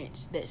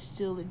ignorance that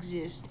still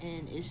exists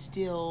and is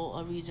still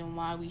a reason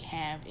why we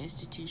have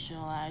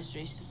institutionalized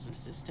racism,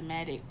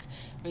 systematic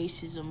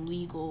racism,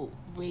 legal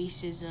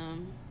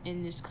racism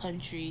in this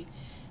country,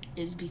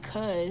 is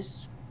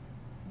because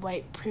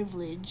white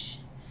privilege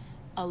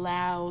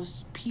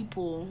allows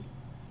people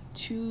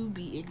to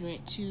be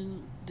ignorant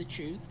to the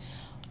truth.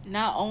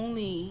 Not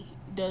only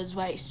does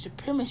white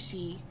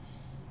supremacy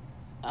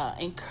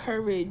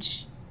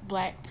encourage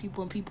black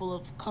people and people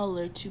of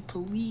color to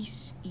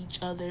police each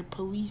other,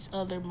 police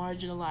other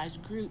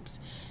marginalized groups,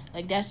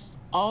 like that's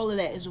all of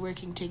that is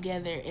working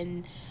together.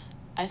 And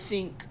I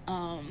think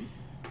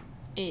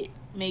it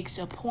makes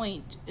a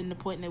point, and the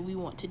point that we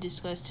want to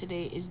discuss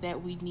today is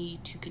that we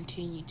need to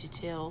continue to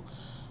tell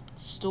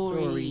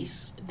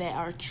stories that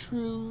are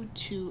true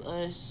to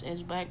us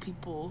as black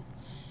people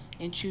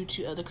and true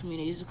to other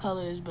communities of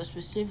colors, but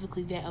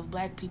specifically that of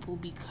black people,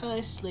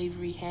 because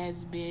slavery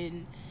has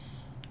been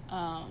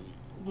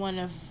one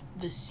of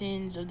the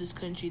sins of this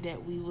country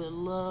that we would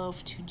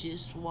love to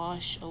just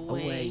wash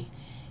away.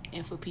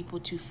 And for people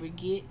to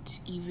forget,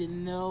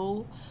 even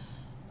though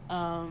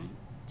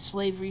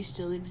slavery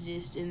still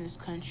exists in this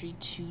country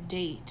to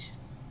date.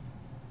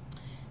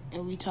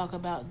 And we talk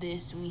about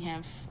this, and we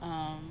have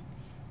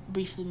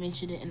briefly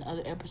mentioned it in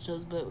other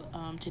episodes, but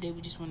today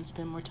we just want to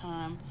spend more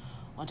time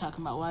on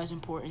talking about why it's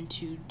important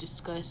to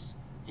discuss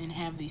and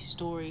have these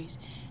stories,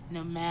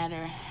 no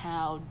matter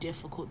how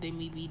difficult they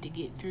may be to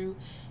get through.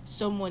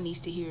 Someone needs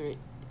to hear it.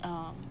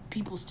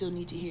 People still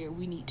need to hear it.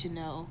 We need to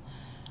know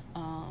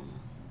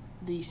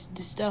this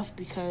stuff,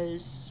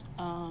 because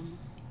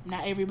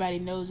not everybody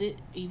knows it,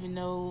 even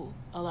though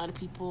a lot of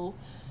people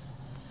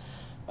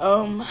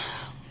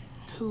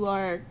who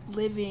are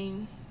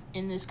living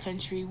in this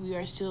country, we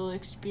are still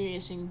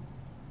experiencing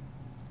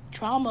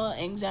trauma,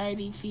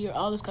 anxiety, fear,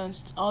 all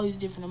these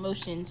different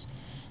emotions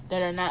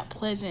that are not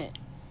pleasant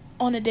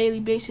on a daily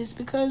basis,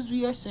 because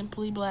we are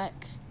simply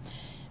black,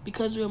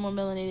 because we are more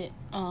melanated,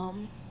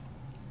 and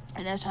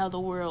that's how the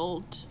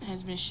world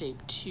has been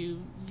shaped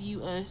to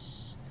view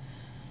us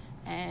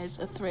as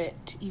a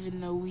threat,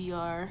 even though we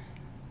are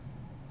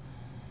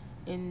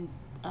in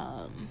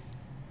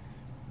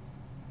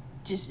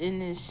just in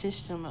this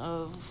system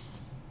of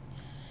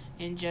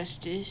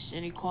injustice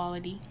and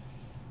equality.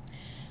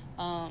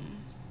 Well,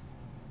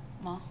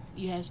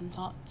 you have some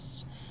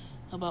thoughts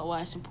about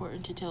why it's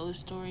important to tell this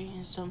story,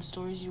 and some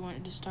stories you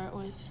wanted to start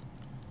with?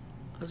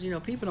 Because,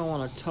 people don't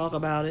want to talk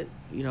about it.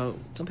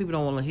 Some people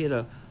don't want to hear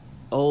the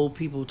old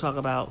people talk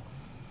about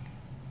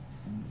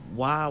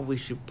why we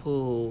should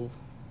pull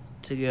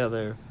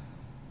together,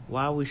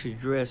 why we should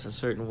dress a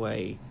certain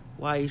way,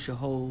 why you should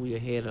hold your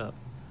head up,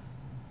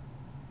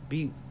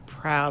 be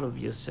proud of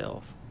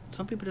yourself.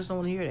 Some people just don't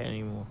want to hear that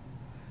anymore.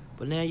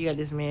 But now you got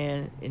this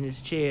man in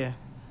his chair,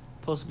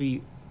 supposed to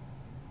be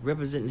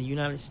representing the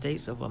United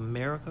States of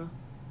America.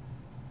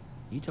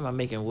 You talking about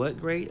making what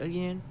great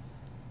again?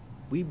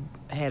 We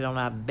had it on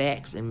our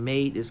backs and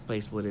made this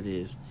place what it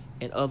is.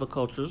 And other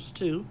cultures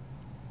too.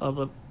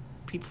 Other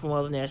people from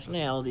other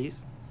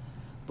nationalities.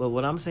 But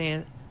what I'm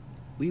saying,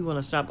 we want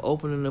to stop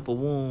opening up a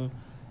wound,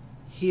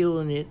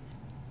 healing it,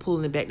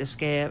 pulling it back to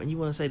scab, and you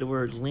want to say the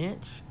word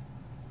lynch?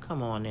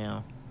 Come on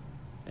now.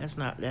 That's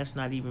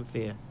not even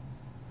fair.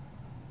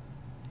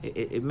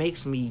 It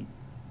makes me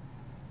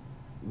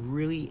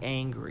really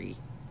angry,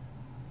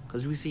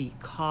 because we see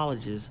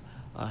colleges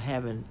are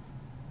having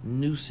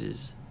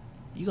nooses.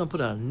 You gonna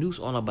put a noose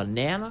on a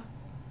banana?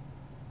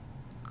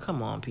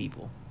 Come on,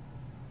 people.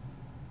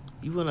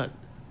 You wanna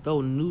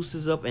throw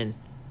nooses up and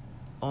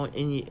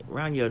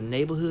around your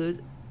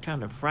neighborhood, trying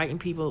to frighten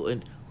people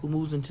and who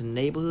moves into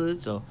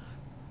neighborhoods or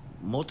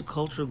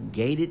multicultural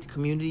gated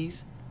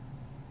communities?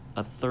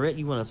 A threat?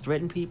 You want to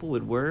threaten people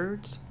with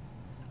words?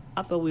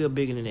 I thought we were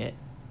bigger than that.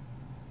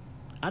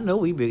 I know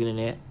we bigger than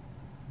that.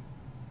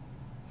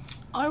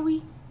 Are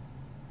we?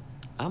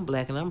 I'm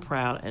black and I'm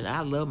proud, and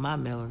I love my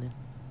melanin.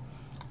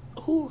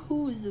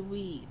 Who is the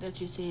we that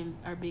you're saying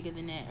are bigger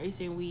than that? Are you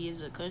saying we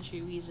as a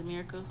country, we as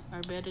America,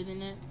 are better than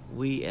that?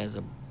 We as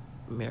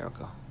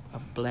America, a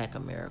black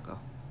America.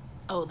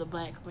 Oh, the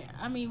black America.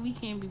 I mean, we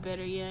can't be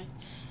better yet.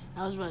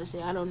 I was about to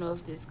say, I don't know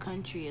if this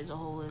country as a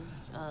whole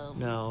is...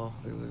 No,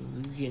 we're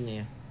getting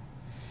there.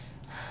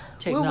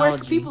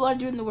 Technology. People are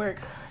doing the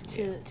work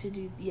to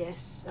do,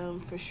 yes,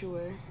 for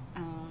sure.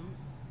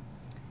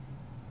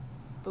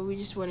 But we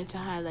just wanted to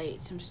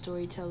highlight some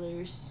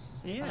storytellers.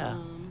 Yeah.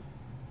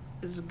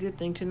 It's a good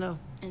thing to know.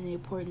 And the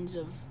importance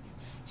of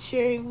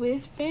sharing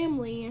with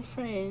family and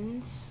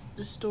friends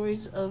the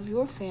stories of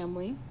your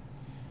family.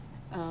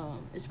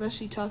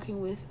 Especially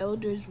talking with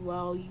elders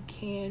while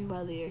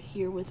they are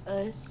here with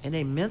us. And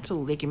they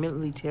can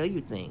mentally tell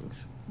you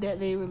things that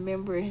they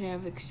remember and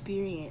have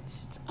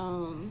experienced.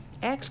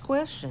 Ask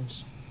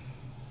questions.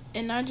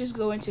 And not just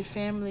go into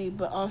family,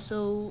 but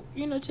also,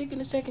 taking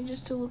a second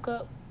just to look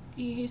up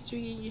your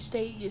history in your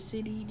state, your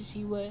city, to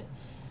see what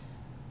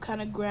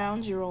kind of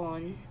ground you're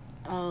on.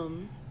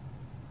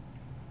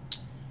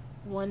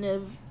 One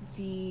of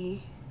the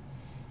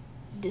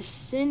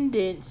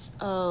descendants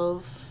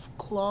of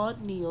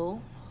Claude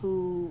Neal,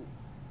 who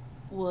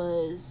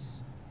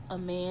was a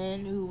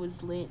man who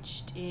was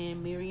lynched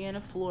in Marianna,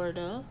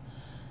 Florida,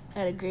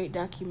 had a great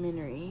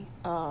documentary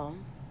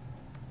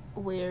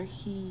where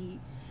he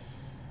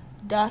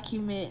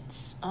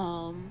documents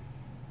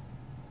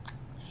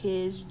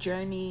his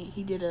journey.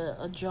 He did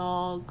a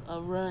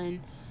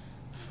run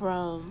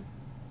from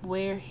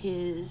where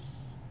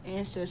his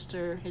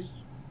ancestor, his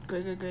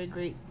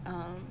great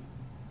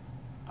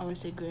I want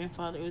to say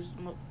grandfather, it was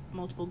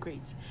multiple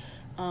greats.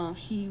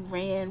 He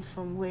ran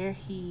from where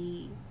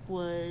he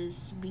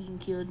was being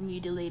killed,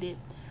 mutilated,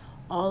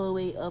 all the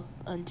way up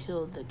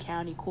until the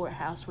county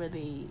courthouse where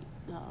they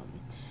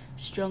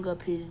strung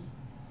up his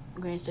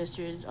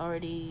ancestor's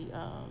already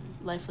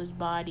lifeless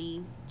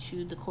body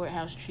to the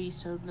courthouse tree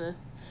so the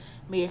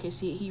mayor could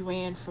see it. He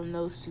ran from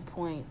those 2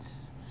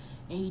 points,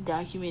 and he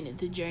documented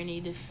the journey,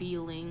 the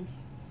feeling.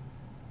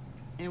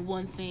 And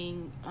one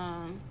thing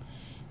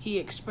he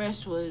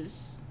expressed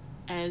was,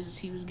 as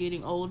he was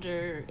getting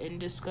older and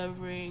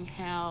discovering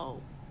how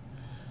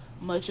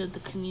much of the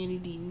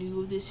community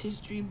knew of this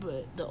history,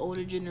 but the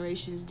older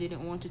generations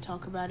didn't want to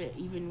talk about it,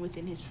 even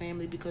within his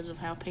family, because of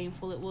how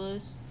painful it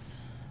was.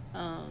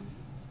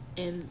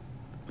 And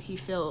he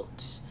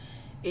felt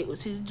it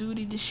was his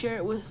duty to share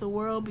it with the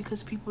world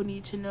because people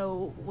need to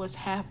know what's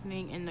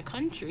happening in the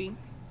country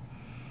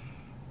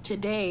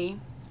today.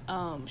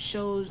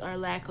 Shows our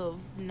lack of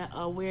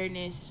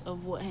awareness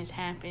of what has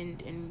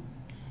happened and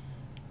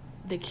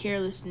the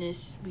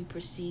carelessness we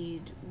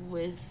proceed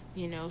with,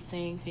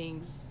 saying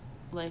things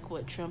like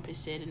what Trump has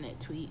said in that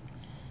tweet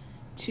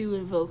to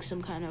invoke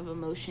some kind of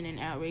emotion and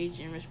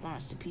outrage in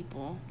response to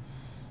people.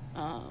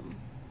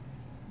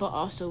 But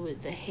also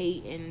with the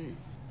hate and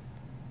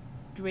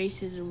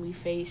racism we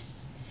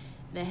face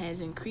that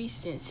has increased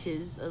since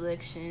his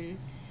election,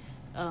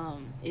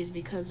 is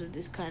because of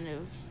this kind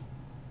of,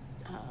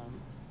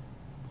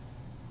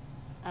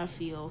 I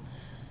feel,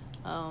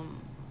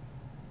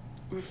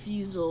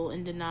 refusal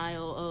and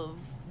denial of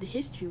the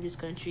history of this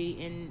country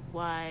and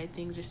why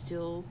things are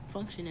still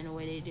functioning the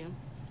way they do.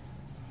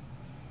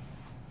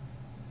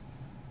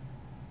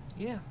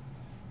 Yeah.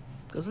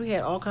 Because we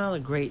had all kinds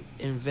of great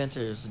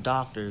inventors,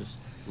 doctors,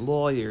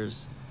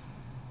 lawyers,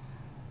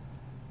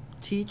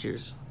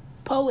 teachers,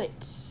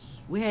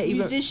 poets. We had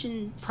musicians,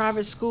 even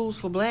private schools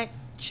for black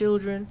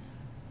children.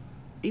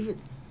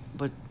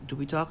 But do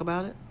we talk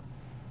about it?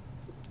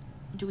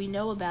 Do we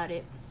know about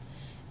it?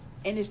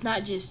 And it's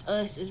not just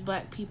us as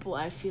black people,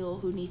 I feel,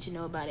 who need to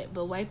know about it,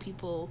 but white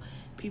people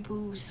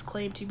who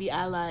claim to be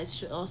allies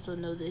should also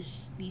know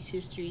these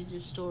histories,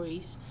 these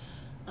stories,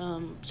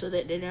 so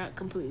that they're not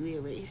completely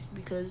erased,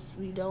 because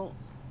we don't,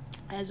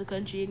 as a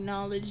country,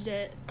 acknowledge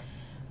that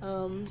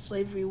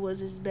slavery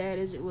was as bad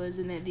as it was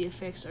and that the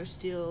effects are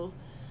still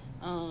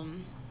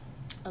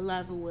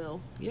alive and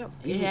well. Yep.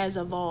 It has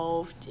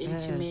evolved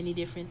into many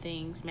different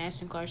things: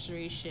 mass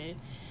incarceration,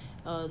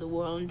 the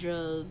war on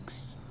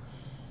drugs,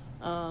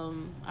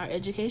 our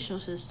educational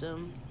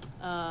system,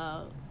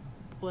 our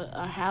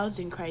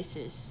housing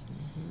crisis,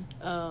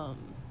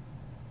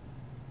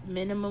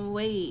 minimum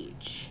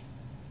wage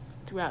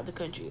throughout the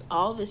country.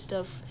 All this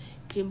stuff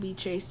can be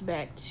traced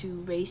back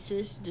to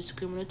racist,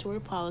 discriminatory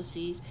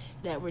policies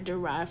that were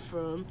derived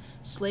from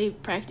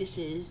slave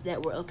practices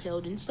that were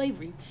upheld in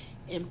slavery.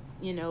 And,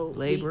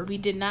 labor, we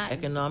did not...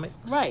 economics.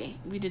 Right.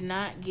 We did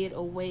not get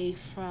away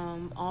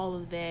from all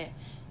of that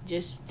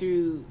just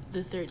through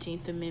the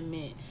 13th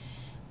Amendment.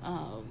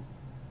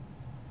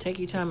 Take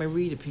your time and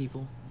read it,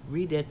 people.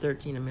 Read that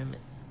 13th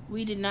Amendment.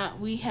 We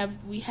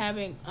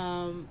haven't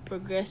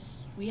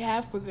progressed. We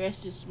have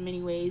progressed in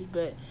many ways,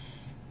 but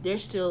we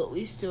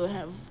still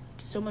have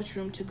so much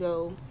room to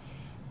go.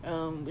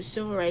 With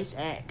Civil Rights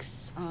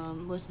Acts,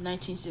 was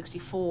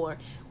 1964.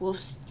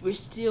 We're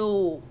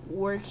still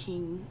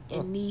working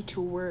and need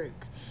to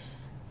work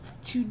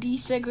to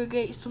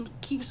desegregate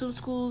keep some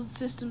school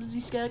systems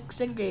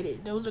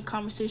desegregated. Those are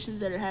conversations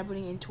that are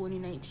happening in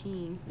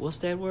 2019. What's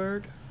that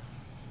word?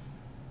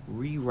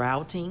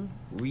 Rerouting,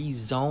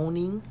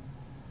 rezoning.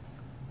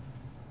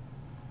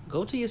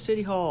 Go to your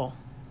city hall.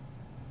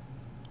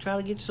 Try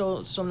to get some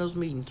of those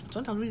meetings.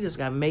 Sometimes we just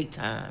gotta make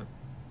time.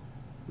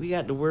 We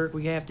got to work.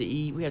 We have to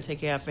eat. We have to take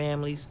care of our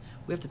families.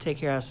 We have to take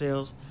care of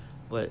ourselves.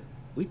 But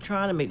we're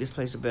trying to make this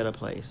place a better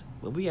place.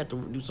 But we have to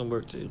do some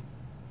work too.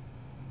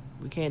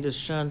 We can't just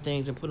shun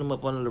things and put them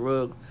up under the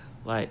rug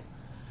like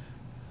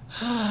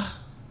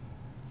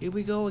Here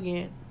we go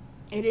again.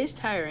 It is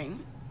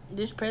tiring.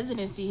 This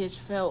presidency has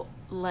felt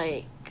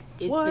like it's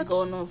been What?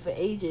 going on for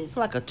ages. It's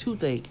like a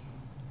toothache.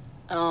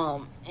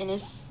 And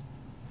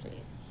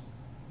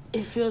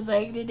it feels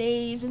like the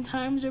days and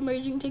times are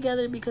merging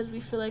together because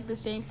we feel like the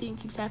same thing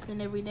keeps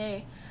happening every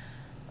day.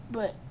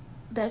 But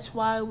that's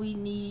why we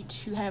need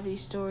to have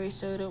these stories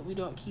so that we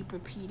don't keep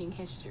repeating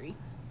history.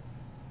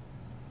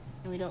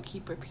 And we don't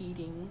keep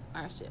repeating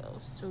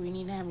ourselves. So we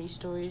need to have these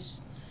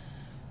stories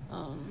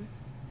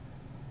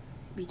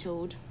be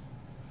told.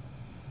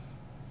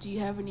 Do you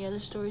have any other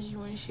stories you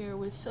want to share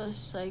with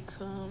us? Like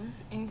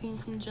anything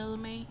from Jella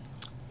Mae?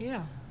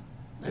 Yeah.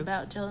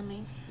 About Jella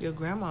Mae? Your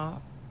grandma,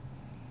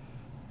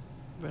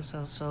 rest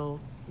her soul,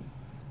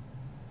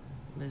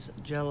 Miss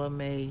Jella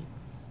Mae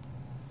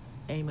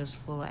Amos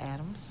Fuller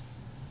Adams.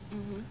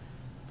 Mm-hmm.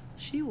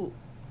 She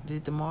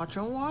did the March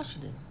on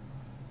Washington.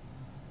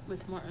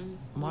 With Martin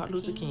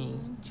Luther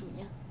King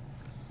Jr.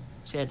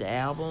 She had the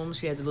album.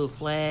 She had the little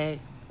flag,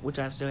 which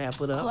I still have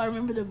put up. Oh, I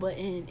remember the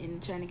button in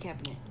the China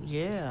cabinet.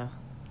 Yeah.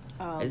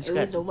 It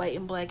was a white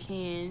and black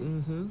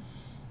hand. Mm-hmm.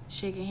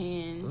 Shaking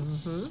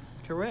hands. Mm-hmm.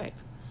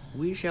 Correct.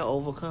 We shall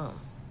overcome.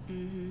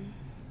 Mm-hmm.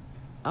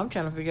 I'm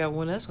trying to figure out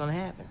when that's going to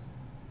happen.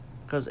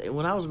 Because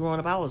when I was growing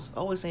up, I was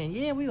always saying,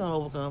 yeah, we're going to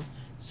overcome.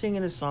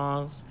 Singing the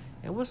songs.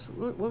 And what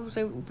was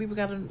that? People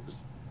got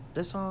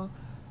that song?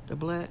 The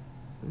Black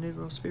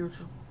Negro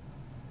Spiritual?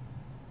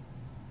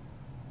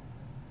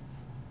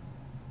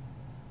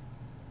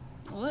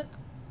 What?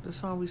 The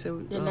song we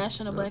said. The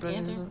National Black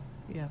Anthem?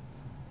 Yeah.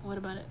 What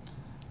about it?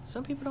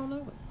 Some people don't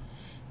know it.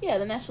 Yeah,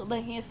 the National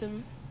Black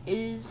Anthem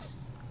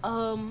is,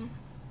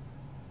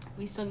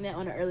 we sung that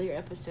on an earlier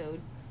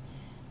episode.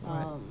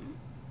 Right.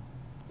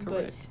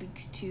 But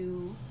speaks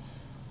to,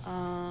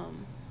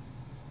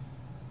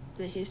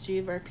 the history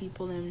of our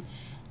people and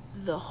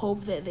the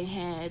hope that they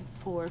had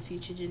for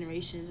future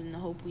generations and the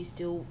hope we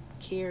still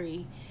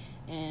carry,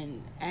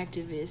 and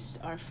activists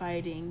are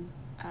fighting,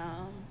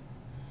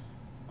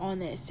 on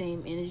that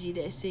same energy,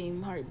 that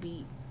same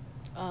heartbeat,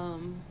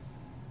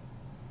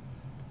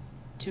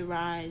 to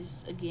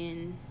rise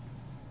again.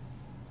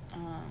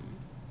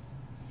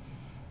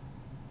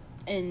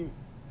 And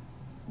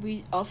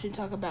we often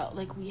talk about,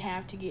 like, we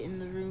have to get in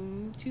the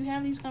room to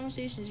have these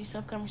conversations, these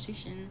tough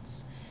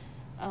conversations,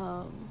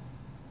 to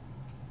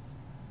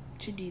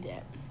do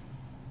that.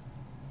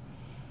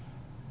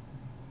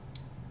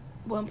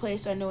 One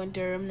place I know in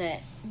Durham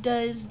that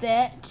does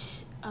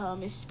that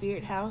is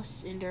Spirit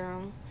House in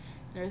Durham,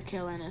 North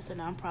Carolina. It's a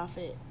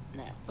nonprofit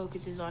that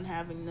focuses on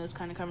having those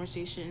kind of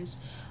conversations,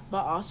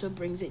 but also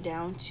brings it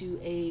down to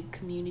a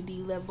community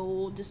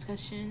level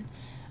discussion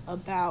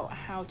about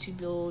how to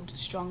build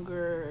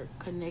stronger,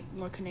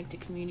 more connected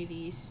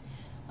communities.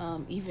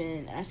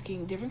 Even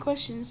asking different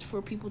questions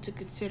for people to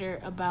consider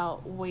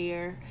about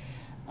where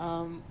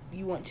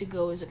you want to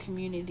go as a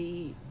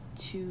community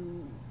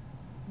to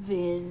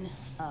then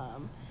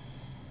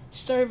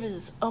serve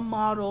as a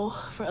model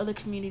for other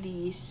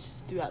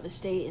communities throughout the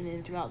state and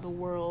then throughout the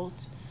world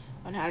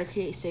on how to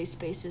create safe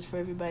spaces for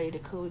everybody to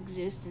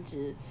coexist and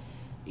to,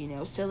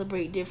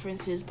 celebrate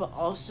differences, but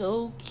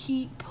also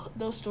keep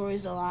those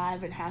stories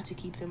alive and how to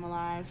keep them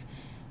alive.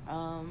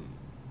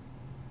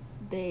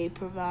 They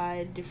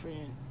provide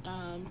different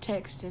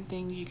texts and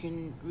things you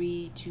can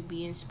read to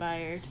be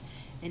inspired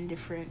in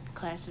different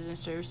classes and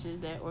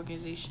services that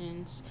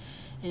organizations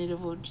and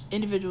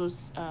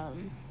individuals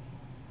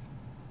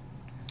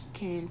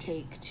can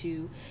take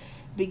to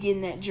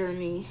begin that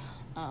journey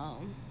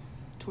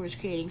towards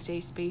creating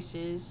safe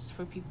spaces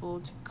for people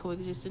to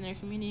coexist in their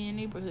community and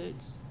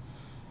neighborhoods.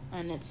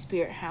 And that's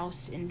Spirit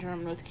House in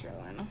Durham, North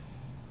Carolina.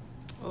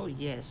 Oh,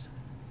 yes.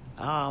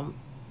 I'm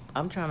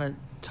trying to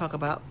talk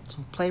about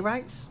some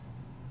playwrights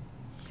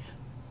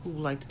who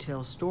like to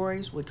tell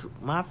stories, which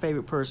my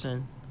favorite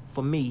person,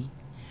 for me,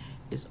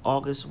 is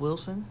August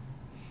Wilson.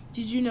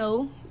 Did you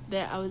know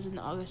that I was in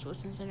the August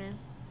Wilson Center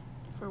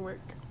for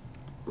work?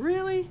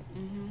 Really?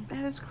 Mm-hmm.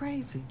 That is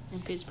crazy.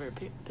 In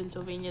Pittsburgh,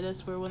 Pennsylvania.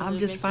 That's where one of I'm the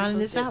just finding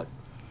this out.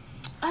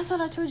 I thought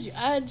I told you.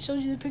 I had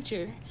showed you the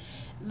picture.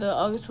 The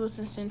August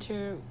Wilson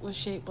Center was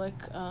shaped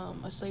like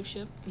a slave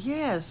ship.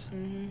 Yes.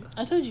 Mm-hmm.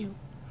 I told you.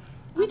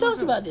 We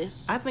talked about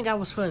this. I think I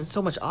was feeling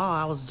so much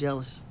awe. I was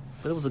jealous.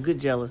 But it was a good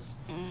jealous.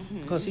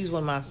 Mm-hmm. Because he's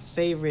one of my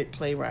favorite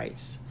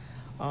playwrights.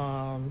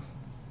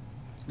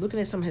 Looking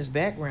at some of his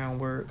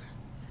background work,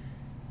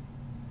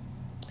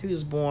 he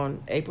was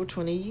born April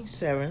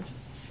 27th,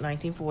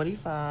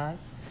 1945.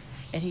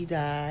 And he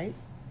died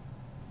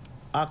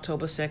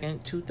October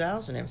 2nd,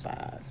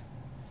 2005.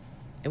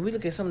 And we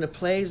look at some of the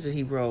plays that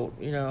he wrote,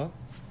 The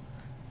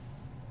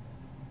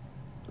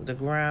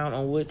Ground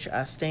on Which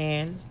I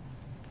Stand,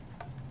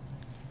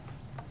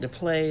 the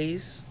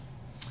plays,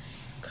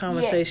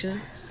 Conversation,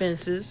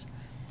 Fences,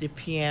 The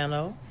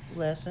Piano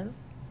Lesson.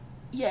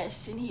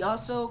 Yes, and he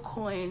also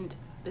coined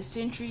the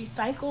Century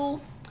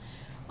Cycle,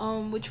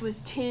 which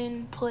was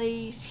 10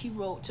 plays he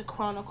wrote to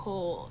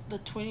chronicle the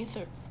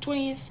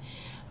 20th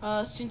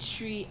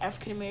century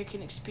African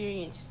American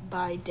experience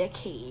by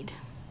decade.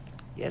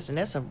 Yes, and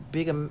that's a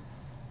big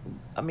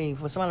I mean,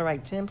 for somebody to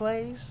write 10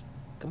 plays,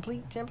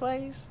 complete 10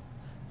 plays,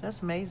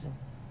 that's amazing.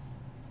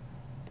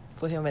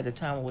 For him at the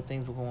time of what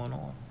things were going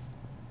on.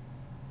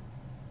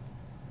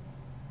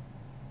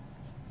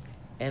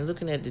 And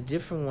looking at the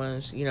different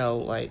ones,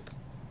 like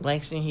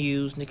Langston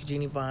Hughes, Nikki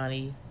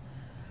Giovanni,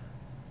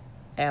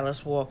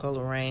 Alice Walker,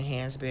 Lorraine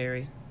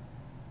Hansberry,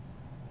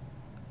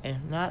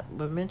 and not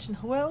but mention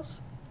who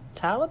else?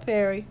 Tyler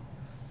Perry.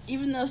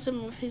 Even though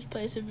some of his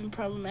plays have been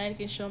problematic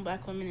and shown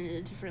black women in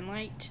a different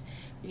light,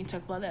 we can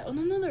talk about that on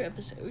another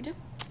episode.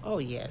 Oh,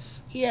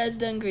 yes. He has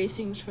done great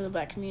things for the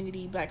black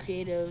community, black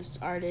creatives,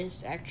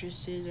 artists,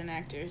 actresses, and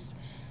actors.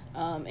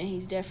 And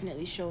he's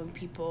definitely showing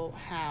people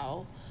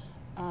how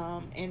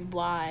and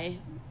why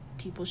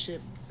people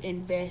should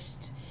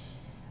invest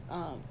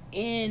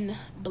in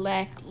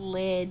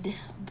black-led,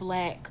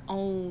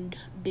 black-owned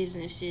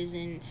businesses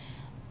and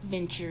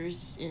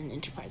ventures and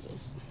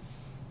enterprises.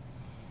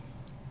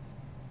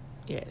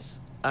 Yes.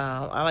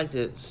 I like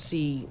to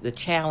see the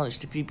challenge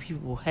that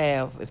people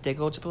have if they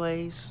go to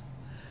plays.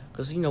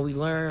 Because, we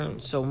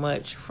learn so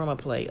much from a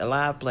play, a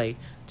live play,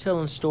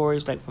 telling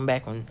stories like from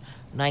back in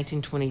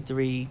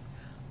 1923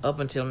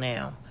 up until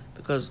now.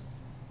 Because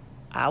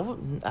I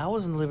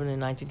wasn't living in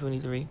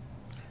 1923.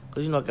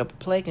 Because, like a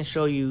play can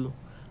show you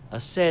a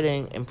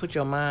setting and put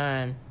your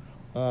mind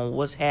on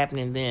what's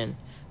happening then.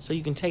 So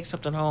you can take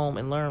something home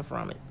and learn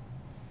from it.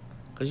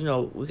 Because,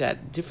 we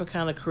got different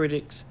kind of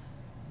critics,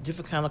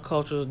 different kind of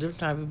cultures, different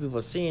type of people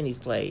are seeing these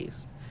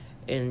plays.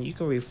 And you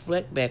can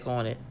reflect back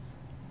on it.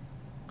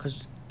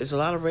 Because there's a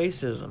lot of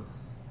racism.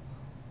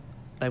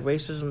 Like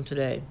racism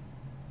today.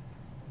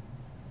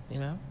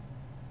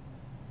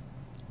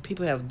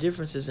 People have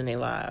differences in their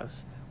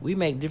lives. We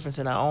make difference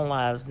in our own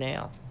lives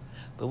now.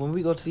 But when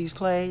we go to these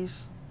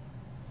plays,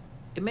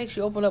 it makes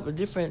you open up a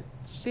different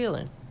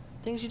feeling.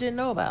 Things you didn't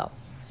know about.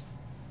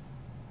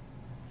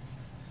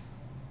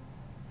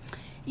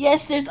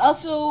 Yes, there's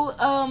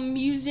also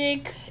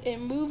music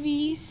and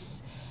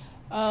movies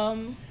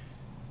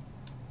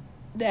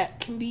that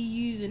can be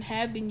used and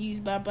have been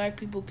used by black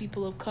people,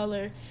 people of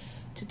color,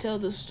 to tell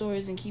those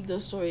stories and keep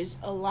those stories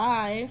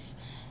alive.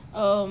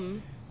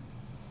 And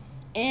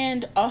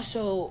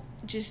also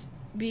just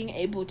being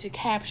able to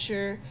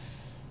capture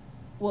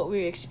what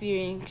we're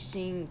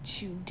experiencing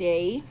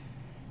today.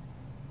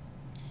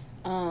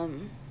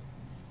 And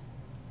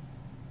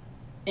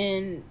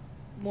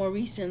more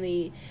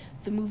recently,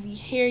 the movie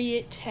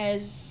Harriet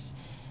has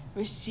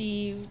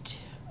received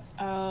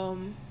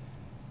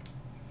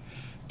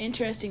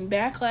interesting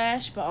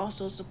backlash, but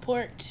also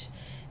support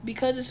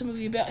because it's a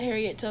movie about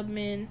Harriet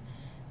Tubman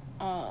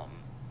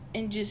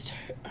and just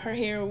her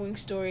harrowing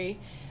story,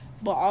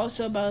 but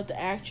also about the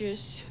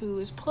actress who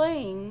is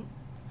playing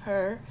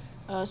her,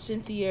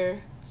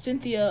 Cynthia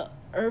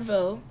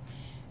Erivo,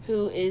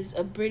 who is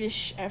a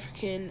British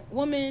African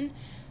woman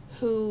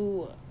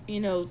who,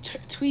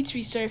 tweets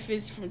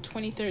resurfaced from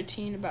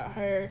 2013 about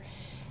her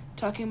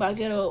talking about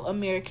ghetto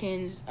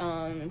Americans,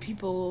 and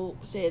people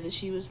said that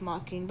she was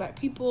mocking black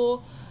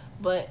people,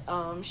 but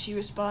she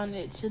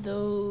responded to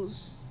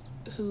those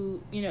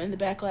who, in the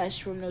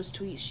backlash from those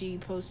tweets she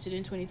posted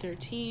in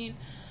 2013,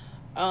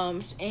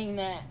 saying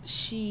that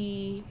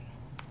she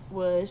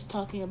was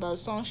talking about a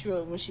song she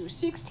wrote when she was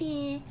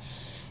 16,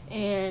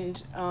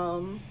 and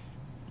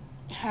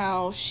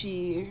how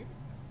she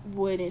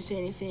wouldn't say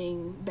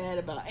anything bad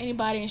about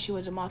anybody, and she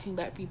wasn't mocking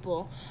black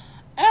people.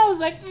 And I was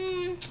like,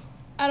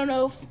 I don't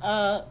know,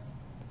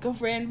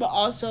 girlfriend, but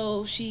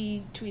also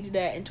she tweeted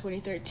that in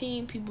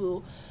 2013.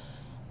 People,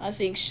 I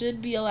think,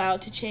 should be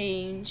allowed to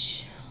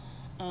change.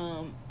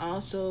 I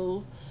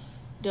also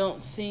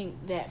don't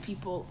think that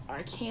people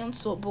are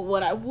canceled, but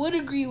what I would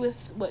agree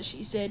with what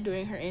she said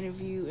during her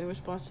interview in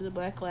response to the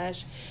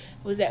backlash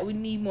was that we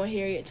need more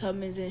Harriet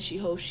Tubmans, and she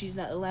hopes she's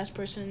not the last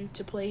person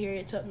to play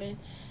Harriet Tubman.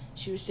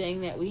 She was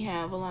saying that we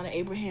have a lot of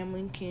Abraham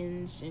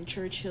Lincolns and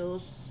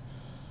Churchills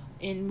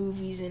in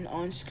movies and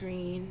on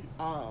screen,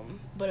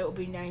 but it would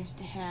be nice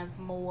to have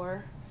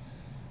more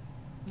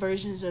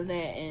versions of that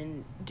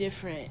and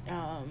different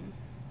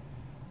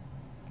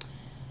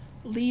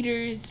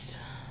leaders,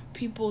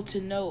 people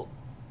to note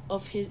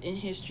in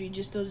history,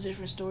 just those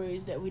different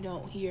stories that we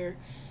don't hear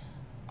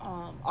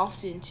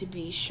often to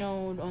be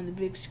shown on the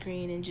big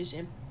screen and just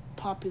in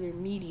popular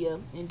media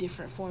in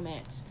different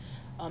formats.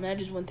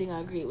 That is one thing I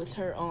agree with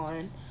her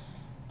on,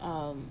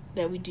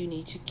 that we do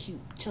need to keep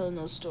telling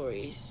those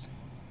stories.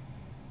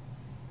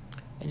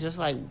 And just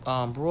like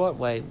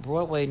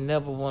Broadway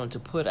never wanted to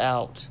put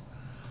out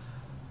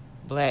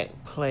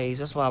black plays.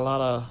 That's why a lot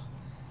of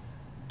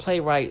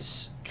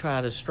playwrights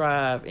try to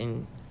strive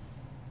and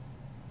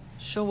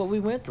show what we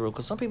went through,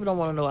 because some people don't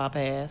want to know our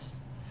past.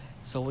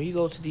 So when you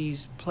go to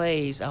these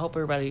plays, I hope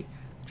everybody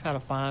try to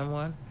find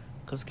one,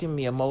 because it can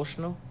be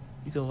emotional.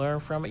 You can learn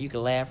from it. You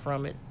can laugh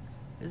from it.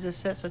 It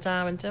just sets the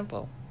time and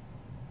tempo.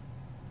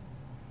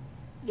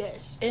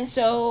 Yes, and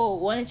so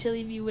wanted to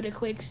leave you with a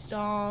quick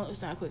song.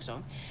 It's not a quick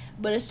song,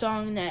 but a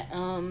song that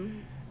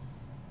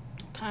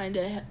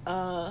kind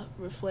of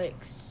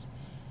reflects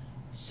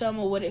some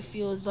of what it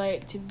feels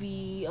like to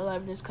be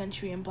alive in this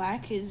country in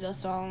black is a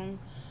song,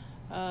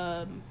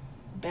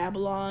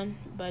 Babylon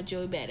by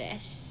Joey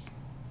Badass.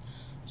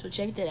 So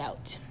check that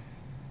out.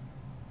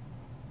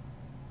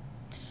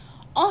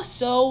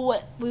 Also,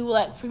 what we would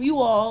like from you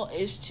all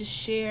is to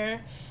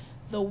share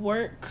the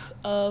work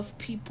of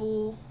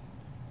people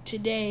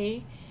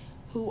today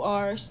who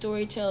are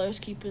storytellers,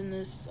 keeping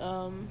this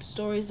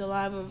stories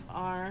alive of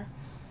our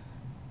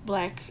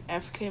black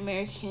African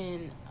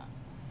American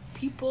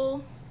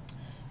people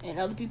and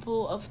other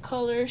people of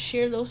color.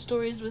 Share those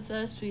stories with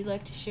us. We'd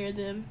like to share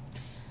them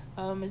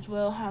as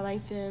well,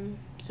 highlight them.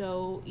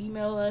 So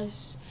email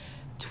us,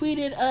 tweet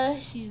at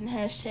us using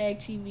hashtag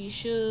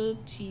TBSUG,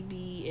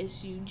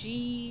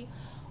 TBSUG.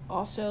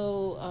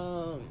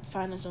 Also,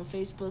 find us on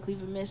Facebook,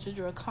 leave a message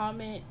or a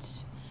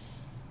comment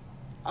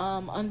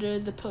under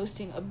the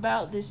posting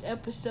about this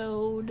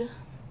episode,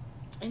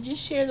 and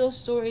just share those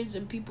stories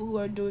and people who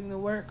are doing the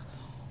work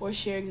or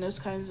sharing those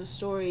kinds of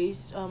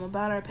stories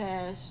about our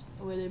past,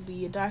 whether it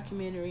be a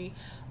documentary,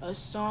 a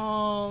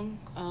song,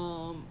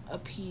 a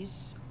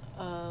piece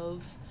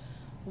of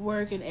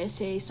work, an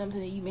essay,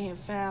 something that you may have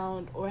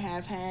found or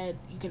have had.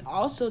 You can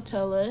also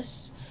tell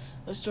us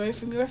a story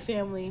from your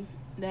family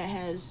that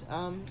has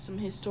some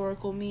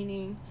historical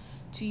meaning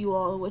to you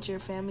all, what your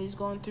family's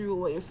going through, or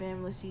what your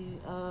family's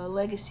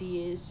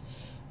legacy is.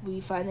 We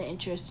find that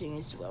interesting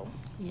as well.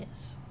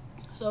 Yes.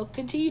 So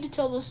continue to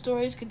tell those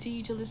stories,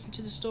 continue to listen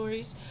to the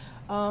stories,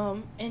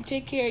 and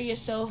take care of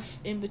yourself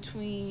in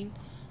between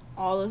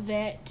all of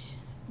that.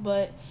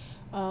 But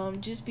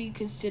just be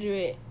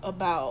considerate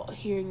about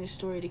hearing the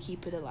story to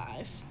keep it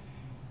alive.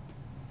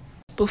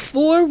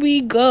 Before we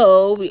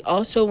go, we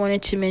also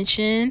wanted to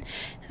mention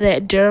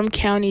that Durham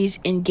County's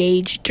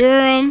Engage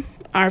Durham,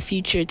 Our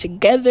Future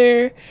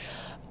Together,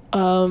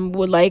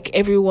 would like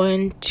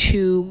everyone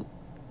to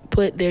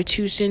put their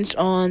 2 cents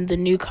on the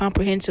new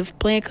comprehensive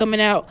plan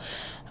coming out.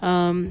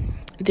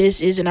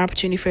 This is an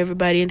opportunity for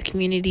everybody in the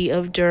community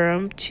of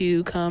Durham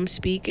to come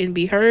speak and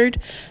be heard.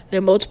 There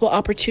are multiple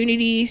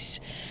opportunities.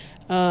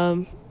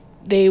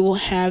 They will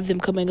have them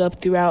coming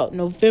up throughout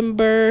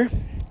November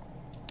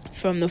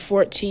from the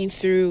 14th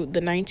through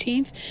the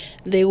 19th.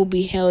 They will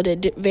be held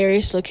at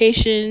various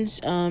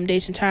locations,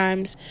 dates and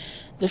times.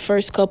 The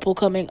first couple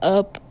coming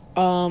up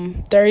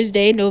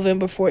Thursday,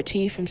 November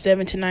 14th from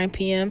 7 to 9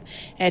 p.m.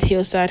 at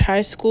Hillside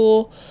High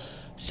School.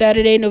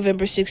 Saturday,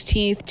 November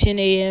 16th, 10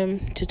 a.m.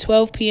 to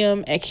 12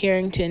 p.m. at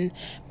Carrington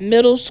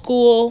Middle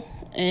School.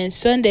 And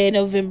Sunday,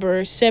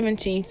 November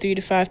 17th, 3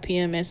 to 5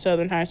 p.m. at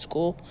Southern High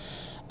School.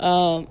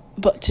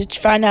 But to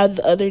find out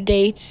the other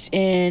dates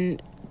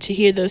and to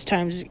hear those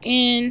times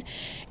again,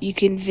 you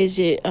can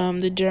visit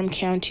the Durham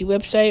County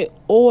website,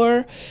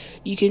 or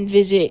you can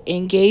visit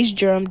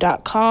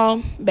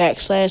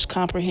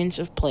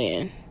engagedurham.com/comprehensive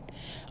plan.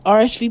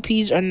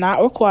 RSVPs are not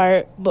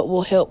required, but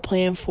will help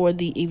plan for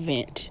the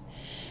event.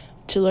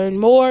 To learn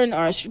more and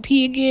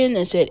RSVP again,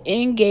 that's at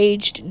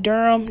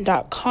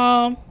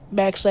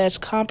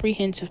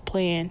engagedurham.com/comprehensive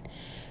plan.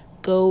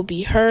 Go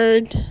be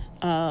heard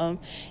and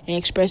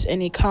express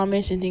any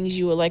comments and things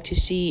you would like to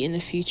see in the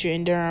future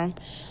in Durham,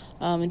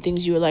 and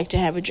things you would like to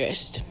have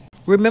addressed.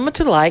 Remember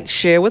to like,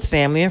 share with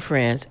family and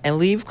friends, and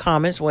leave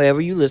comments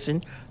wherever you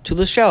listen to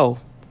the show.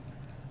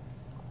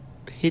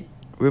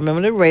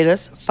 Remember to rate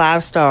us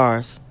 5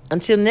 stars.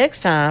 Until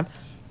next time,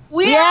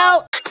 we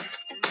out.